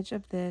at the edge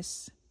of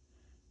this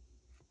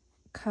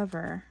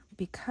cover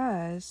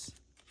because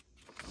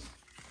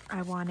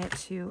I want it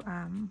to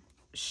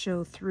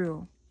show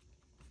through.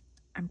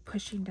 I'm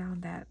pushing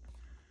down that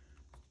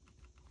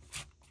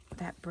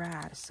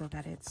brad so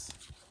that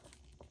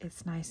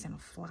it's nice and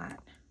flat.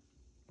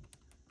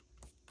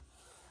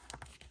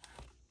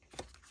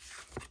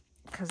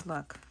 Because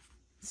look,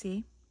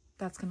 see,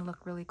 that's gonna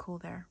look really cool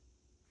there.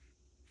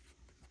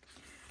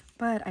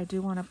 But I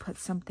do want to put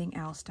something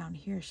else down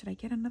here. Should I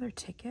get another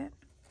ticket?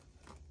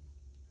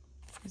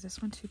 Is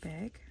this one too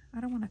big? I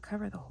don't want to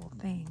cover the whole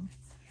thing.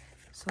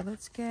 So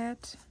let's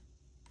get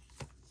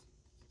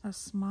a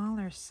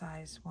smaller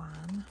size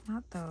one.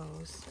 Not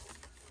those.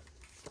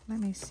 Let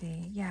me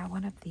see. Yeah,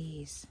 one of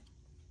these.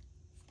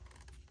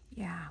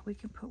 Yeah, we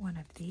can put one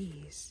of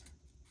these.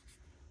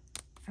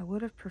 I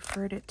would have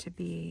preferred it to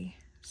be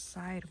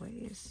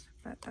sideways,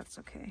 but that's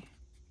okay.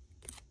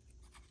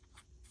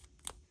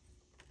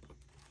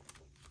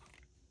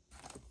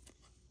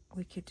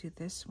 We could do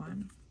this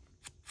one.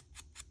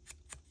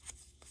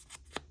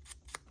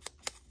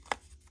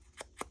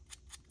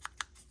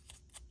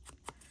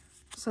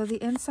 So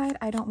the inside,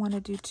 I don't want to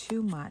do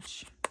too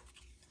much.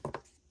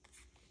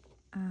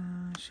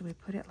 Should we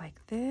put it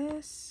like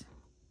this?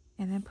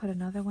 And then put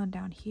another one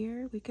down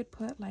here? We could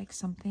put like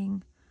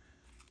something,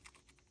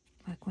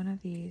 like one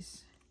of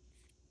these.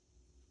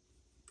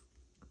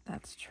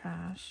 That's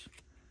trash.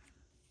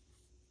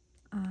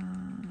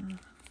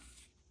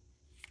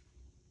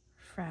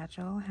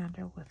 Fragile,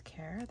 handle with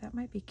care. That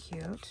might be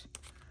cute.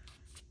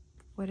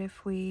 What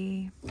if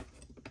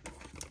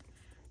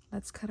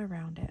let's cut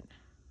around it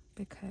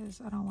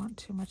because I don't want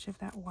too much of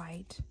that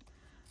white.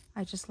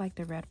 I just like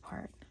the red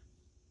part.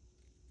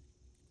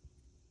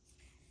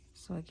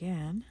 So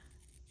again,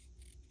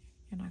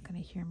 you're not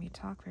going to hear me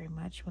talk very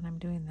much when I'm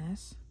doing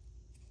this.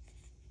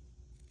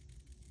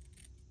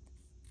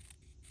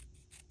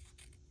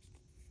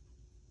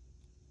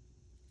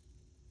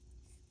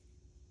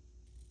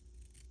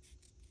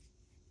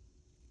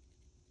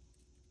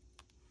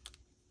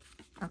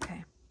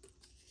 Okay.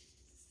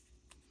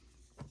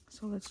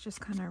 So let's just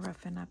kind of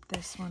roughen up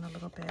this one a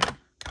little bit.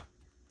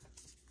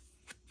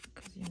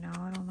 Because you know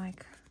I don't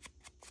like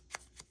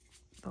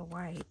the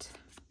white.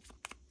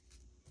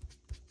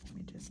 Let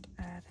me just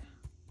add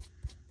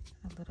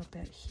a little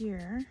bit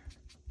here.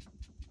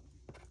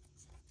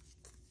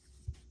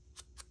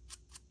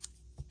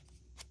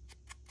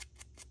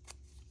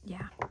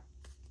 Yeah.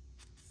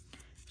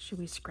 Should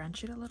we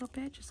scrunch it a little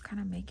bit? Just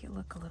kind of make it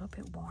look a little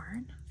bit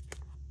worn.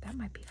 That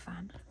might be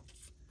fun.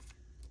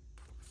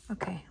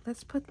 Okay,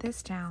 let's put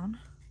this down.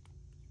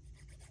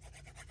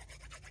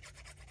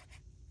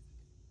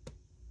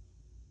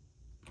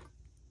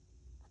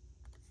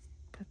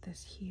 Put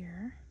this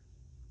here.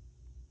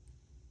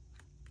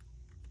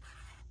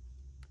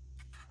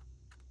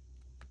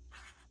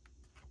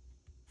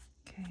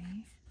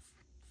 Okay.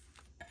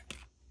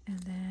 And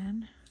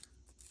then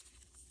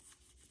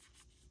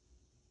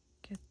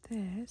get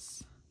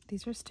this.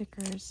 These are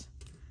stickers.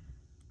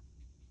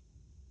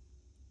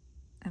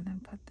 And then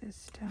put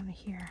this down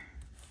here.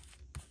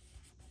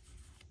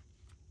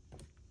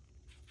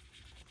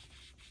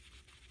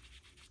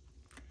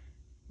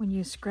 When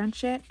you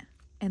scrunch it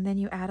and then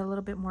you add a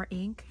little bit more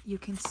ink, you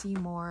can see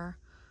more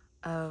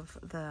of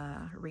the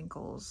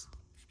wrinkles,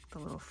 the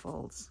little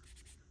folds.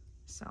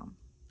 So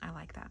I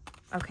like that.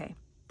 Okay,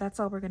 that's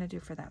all we're gonna do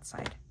for that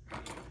side.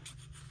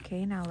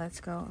 Okay, now let's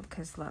go,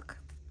 because look,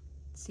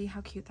 see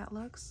how cute that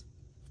looks?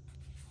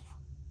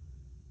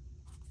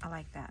 I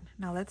like that.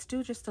 Now let's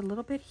do just a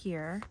little bit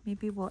here.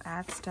 Maybe we'll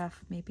add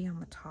stuff maybe on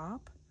the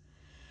top.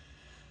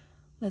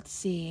 Let's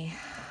see,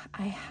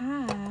 I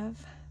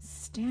have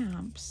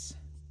stamps.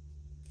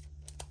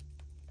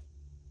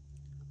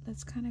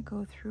 Let's kind of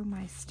go through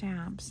my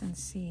stamps and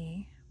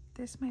see.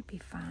 This might be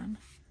fun.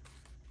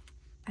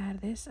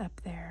 Add this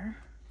up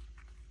there.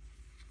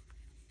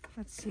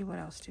 Let's see, what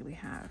else do we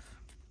have?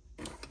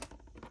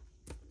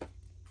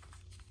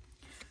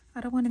 I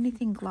don't want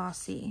anything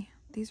glossy.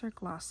 These are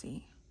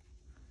glossy.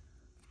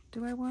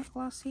 Do I want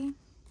glossy?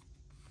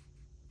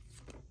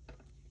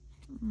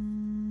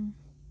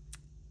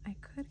 I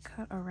could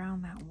cut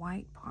around that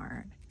white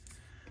part,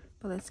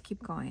 but let's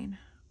keep going.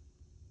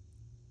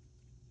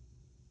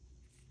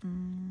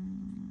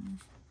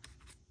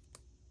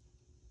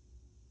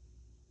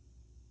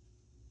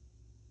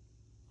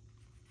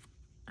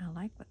 I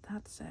like what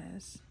that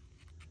says.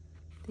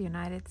 the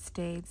United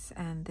States,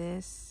 and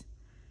this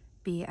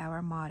be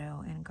our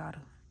motto, and God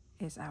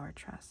is our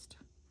trust.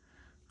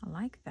 I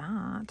like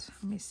that.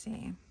 Let me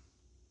see.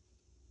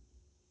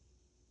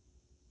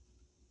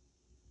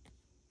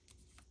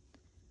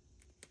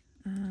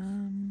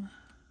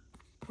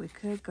 We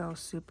could go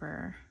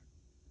super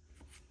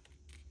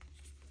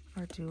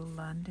or do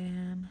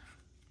London.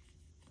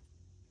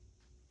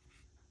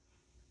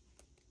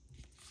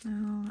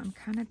 No, I'm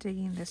kind of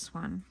digging this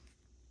one.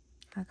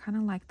 I kind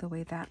of like the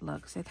way that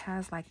looks. It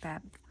has like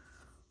that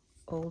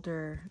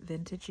older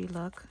vintagey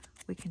look.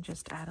 We can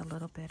just add a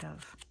little bit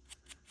of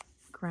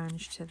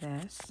grunge to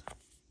this.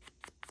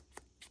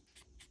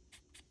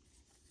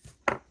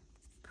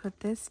 Put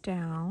this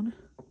down.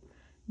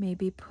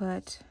 Maybe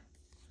put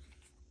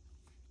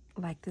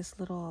like this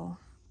little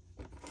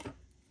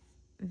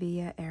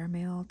via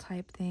airmail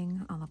type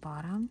thing on the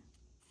bottom,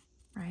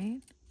 right?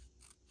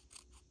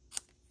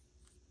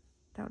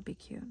 That would be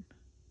cute.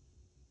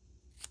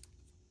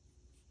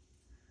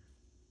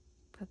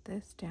 Put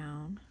this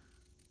down.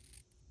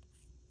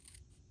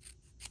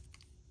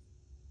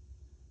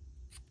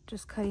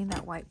 Just cutting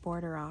that white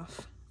border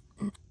off.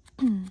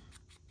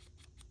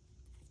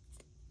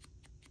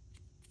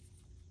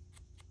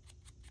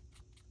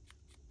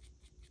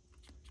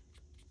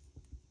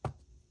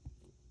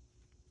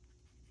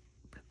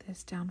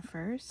 This down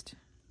first,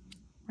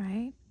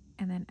 right?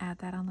 And then add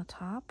that on the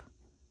top.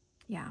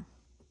 Yeah,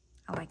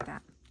 I like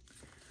that.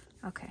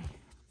 Okay.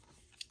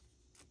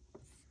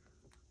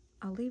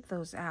 I'll leave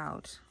those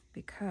out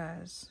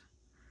because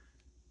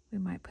we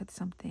might put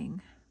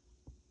something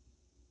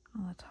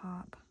on the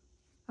top.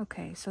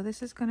 Okay, so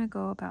this is gonna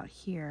go about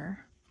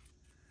here.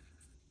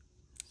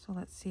 So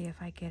let's see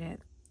if I get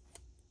it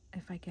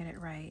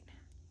right.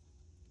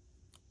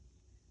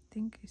 I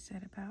think I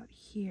said about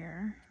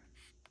here.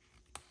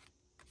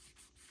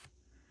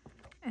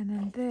 And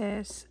then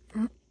this,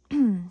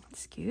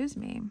 excuse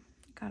me,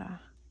 got a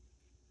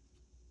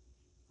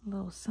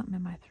little something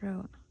in my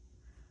throat.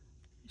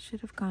 It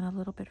should have gone a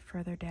little bit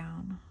further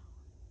down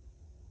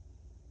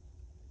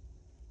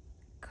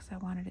because I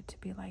wanted it to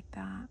be like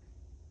that.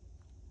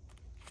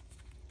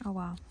 Oh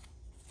well,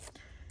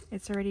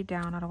 it's already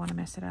down. I don't want to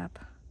mess it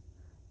up.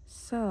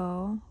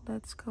 So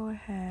let's go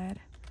ahead.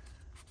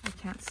 I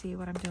can't see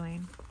what I'm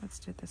doing. Let's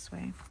do it this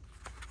way.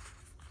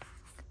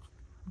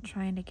 I'm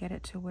trying to get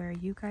it to where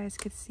you guys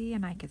could see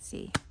and I could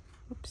see.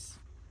 Oops.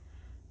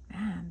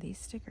 Man, these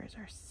stickers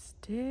are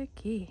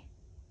sticky.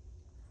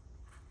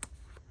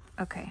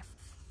 Okay.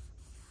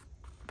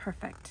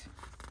 Perfect.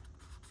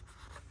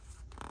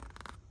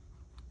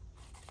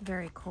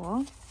 Very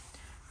cool.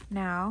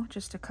 Now,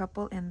 just a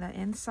couple in the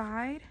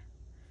inside,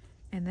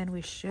 and then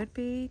we should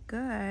be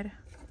good.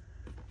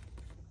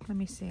 Let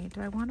me see.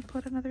 Do I want to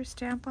put another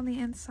stamp on the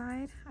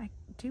inside? I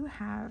do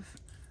have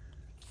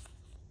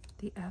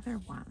the other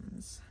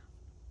ones.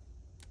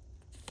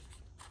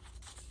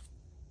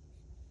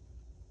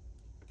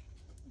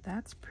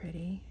 That's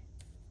pretty.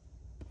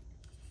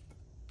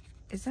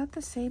 Is that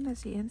the same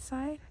as the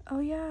inside? Oh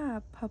yeah,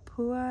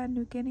 Papua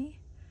New Guinea.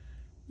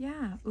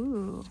 Yeah,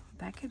 ooh,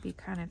 that could be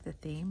kind of the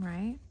theme,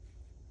 right?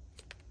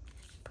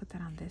 Put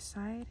that on this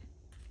side.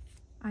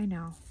 I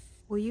know.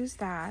 We'll use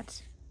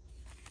that.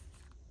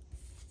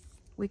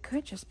 We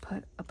could just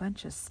put a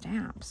bunch of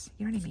stamps.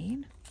 You know what I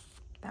mean?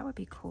 That would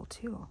be cool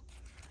too.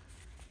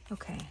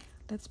 Okay,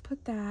 let's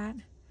put that.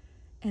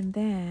 And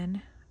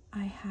then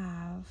I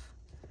have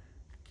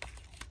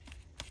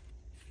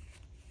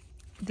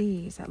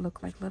these that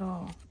look like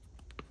little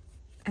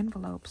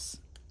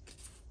envelopes.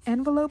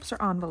 Envelopes or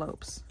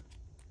envelopes?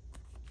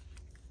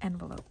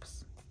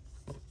 Envelopes.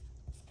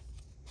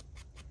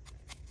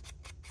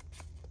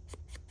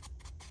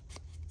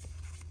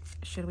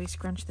 Should we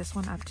scrunch this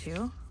one up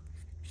too?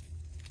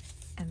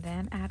 And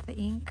then add the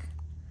ink?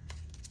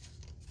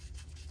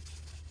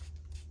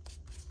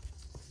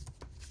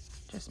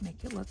 Just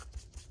make it look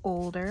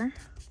older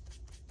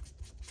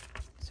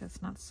so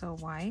it's not so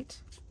white.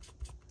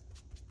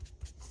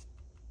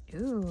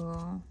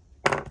 Ooh,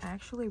 I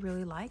actually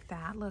really like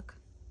that. Look.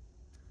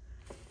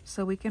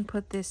 So we can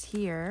put this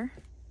here,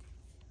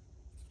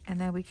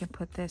 and then we can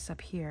put this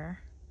up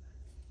here.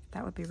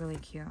 That would be really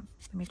cute.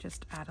 Let me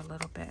just add a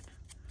little bit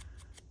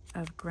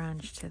of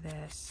grunge to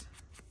this.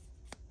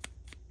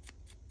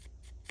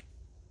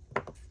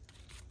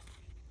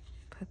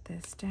 Put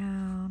this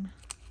down.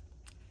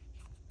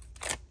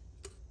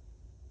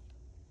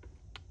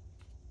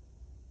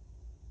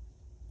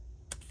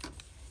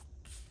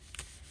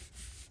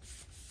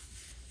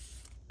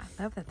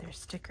 I love that they're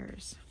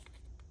stickers.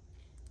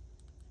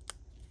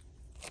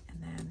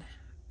 And then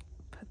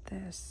put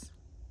this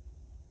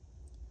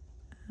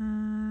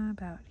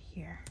about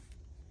here.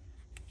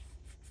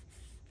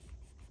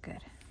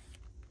 Good.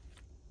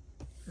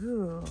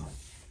 Ooh,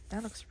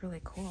 that looks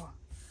really cool.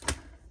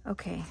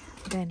 Okay,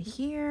 then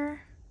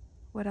here,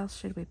 what else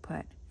should we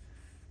put?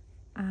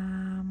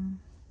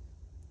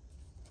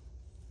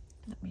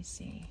 Let me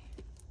see.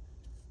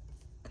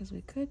 Because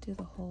we could do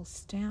the whole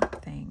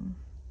stamp thing.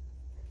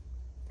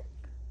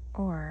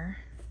 Or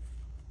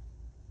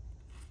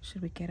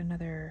should we get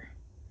another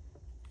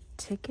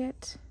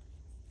ticket.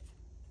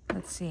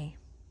 Let's see.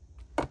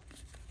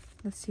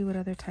 Let's see what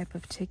other type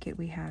of ticket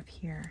we have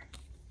here.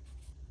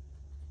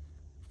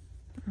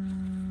 I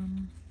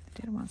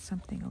did want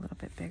something a little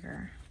bit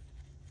bigger.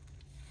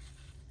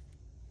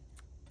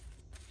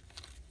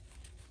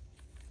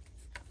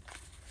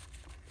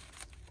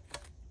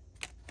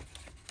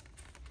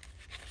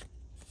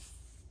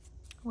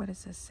 What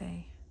does this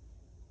say?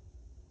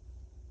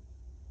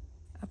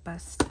 A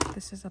bus.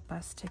 This is a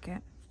bus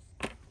ticket.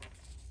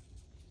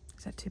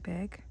 Is that too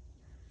big?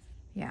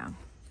 Yeah.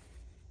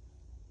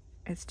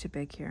 It's too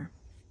big here.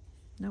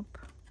 Nope.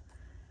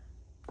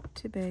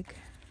 Too big.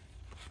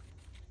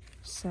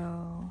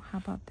 So how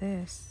about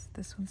this?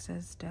 This one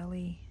says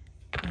Delhi,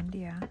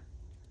 India.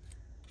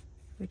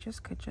 We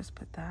just could just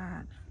put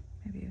that.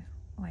 Maybe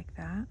like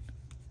that.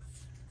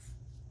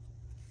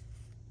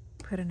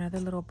 Put another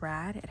little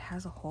brad. It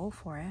has a hole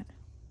for it.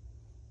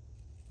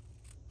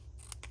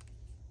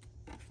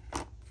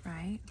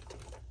 Right?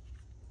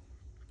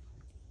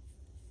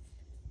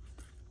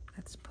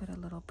 Let's put a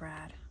little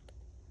brad.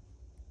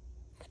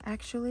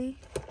 Actually,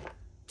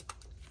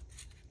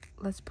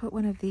 let's put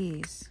one of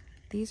these.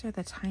 These are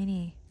the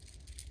tiny,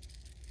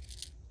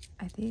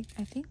 I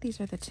think these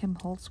are the Tim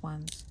Holtz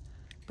ones,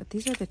 but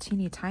these are the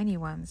teeny tiny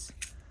ones.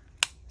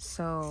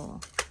 So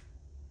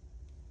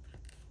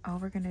all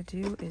we're gonna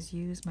do is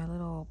use my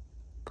little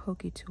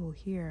pokey tool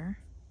here,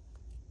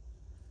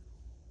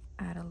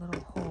 add a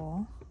little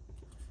hole,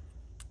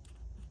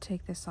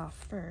 take this off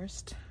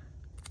first,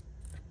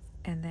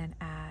 and then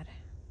add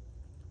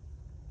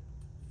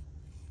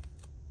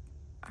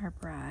our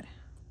brad.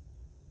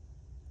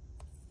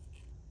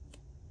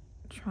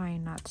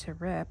 Trying not to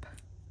rip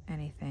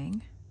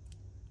anything.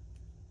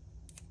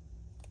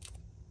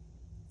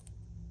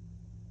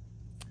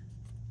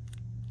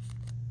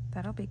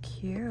 That'll be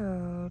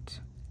cute.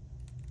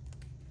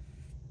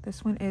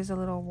 This one is a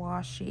little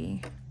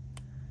washy.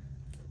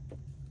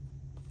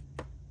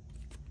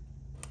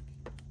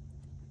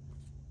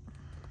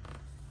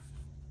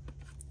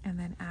 And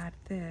then add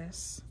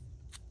this.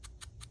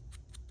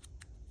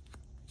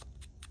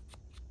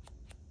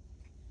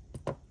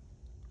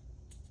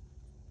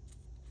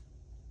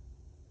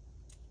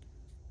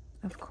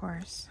 Of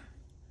course,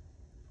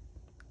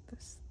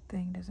 this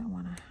thing doesn't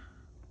want to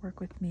work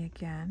with me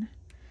again.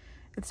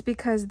 It's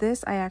because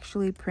this I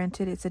actually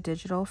printed. It's a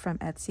digital from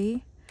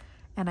Etsy,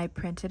 and I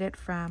printed it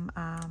from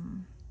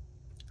on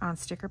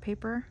sticker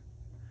paper,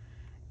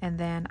 and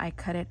then I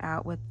cut it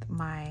out with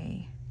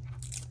my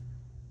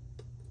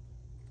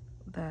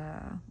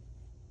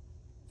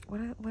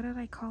what did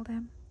I call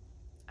them?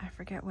 I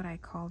forget what I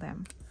call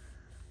them.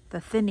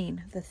 The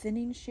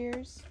thinning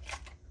shears.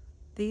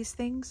 These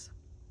things.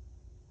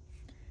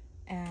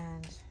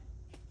 And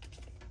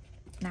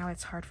now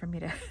it's hard for me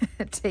to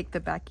take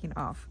the backing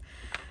off.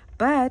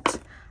 But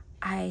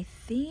I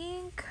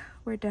think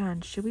we're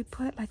done. Should we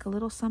put like a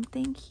little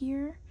something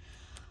here?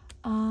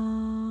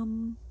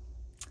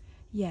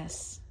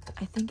 Yes,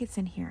 I think it's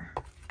in here.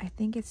 I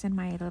think it's in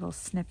my little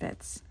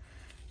snippets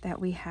that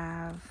we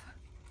have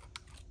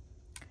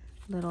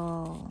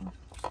little,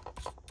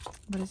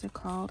 what is it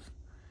called?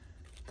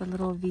 The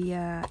little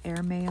via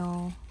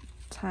airmail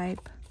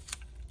type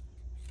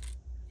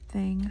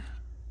thing.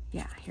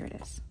 Yeah, here it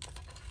is.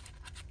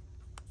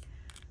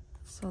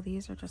 So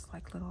these are just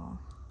like little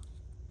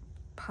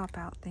pop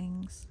out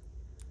things.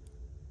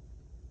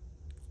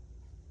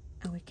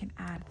 And we can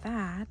add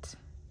that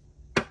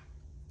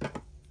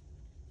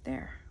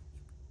there.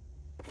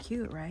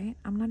 Cute, right?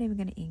 I'm not even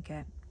gonna ink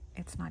it.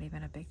 It's not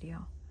even a big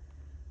deal.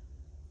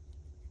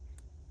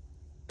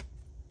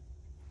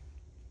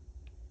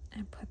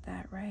 And put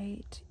that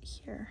right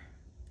here.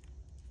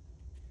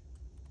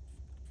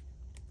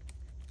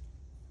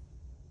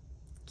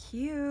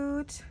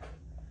 Cute.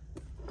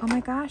 Oh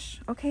my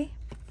gosh. Okay.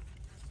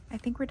 I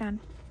think we're done.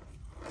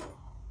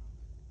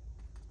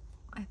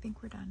 I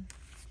think we're done.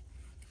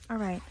 All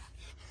right.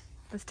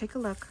 Let's take a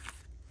look.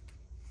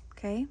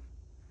 Okay.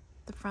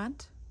 The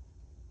front.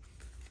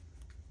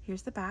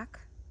 Here's the back.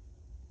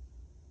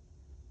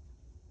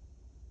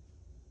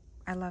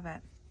 I love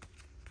it.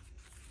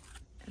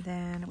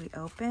 Then we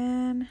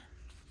open.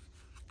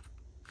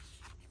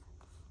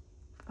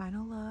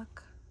 Final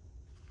look.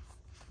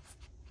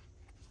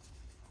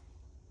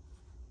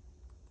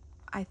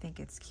 I think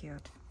it's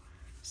cute.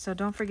 So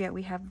don't forget,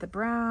 we have the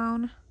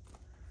brown.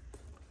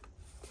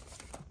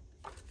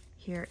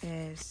 Here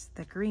is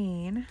the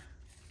green.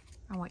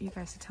 I want you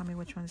guys to tell me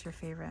which one's your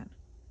favorite.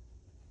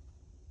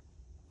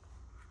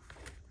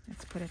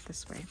 Let's put it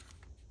this way.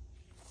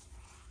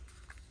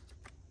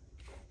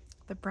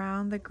 The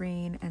brown, the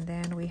green, and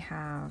then we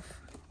have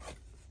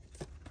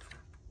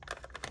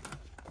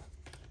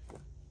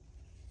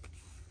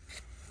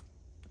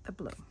the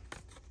blue.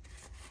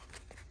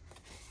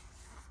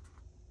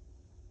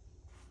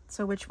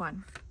 So which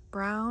one?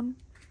 Brown,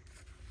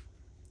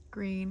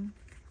 green,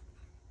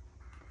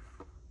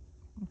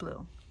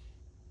 blue.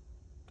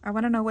 I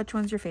want to know which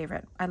one's your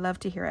favorite. I love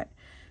to hear it.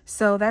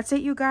 So that's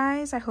it, you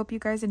guys. I hope you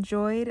guys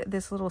enjoyed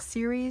this little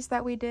series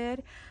that we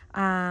did.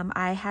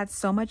 I had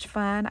so much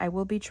fun. I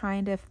will be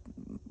trying to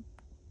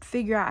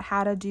figure out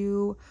how to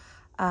do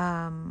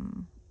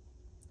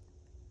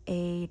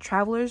a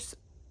traveler's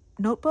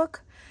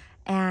notebook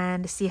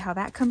and see how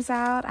that comes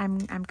out.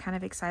 I'm kind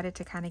of excited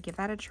to kind of give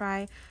that a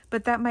try,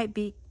 but that might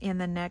be in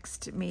the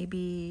next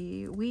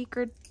maybe week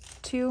or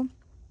two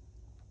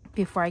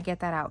before I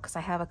get that out, because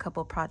I have a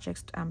couple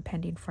projects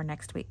pending for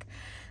next week.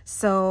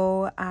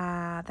 So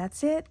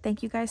that's it.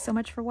 Thank you guys so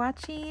much for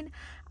watching.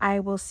 I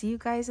will see you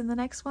guys in the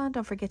next one.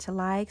 Don't forget to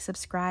like,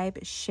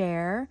 subscribe,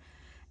 share,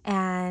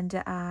 and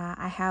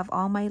I have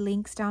all my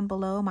links down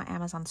below, my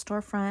Amazon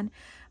storefront,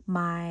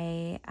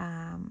 my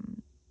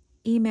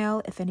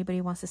email if anybody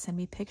wants to send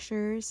me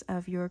pictures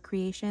of your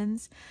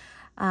creations,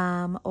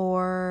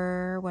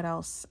 or what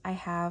else. I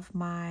have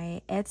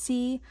my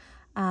Etsy.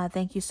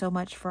 Thank you so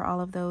much for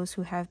all of those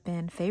who have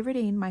been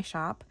favoriting my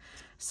shop.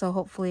 So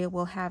hopefully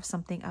we'll have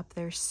something up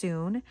there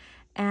soon.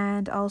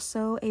 And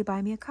also a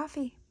buy me a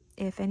coffee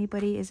if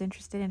anybody is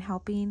interested in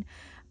helping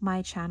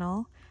my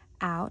channel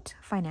out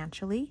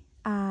financially.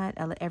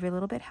 Every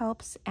little bit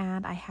helps,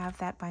 and I have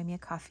that buy me a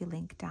coffee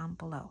link down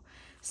below.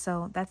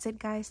 So that's it,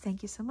 guys.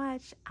 Thank you so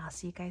much. I'll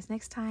see you guys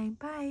next time.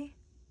 Bye.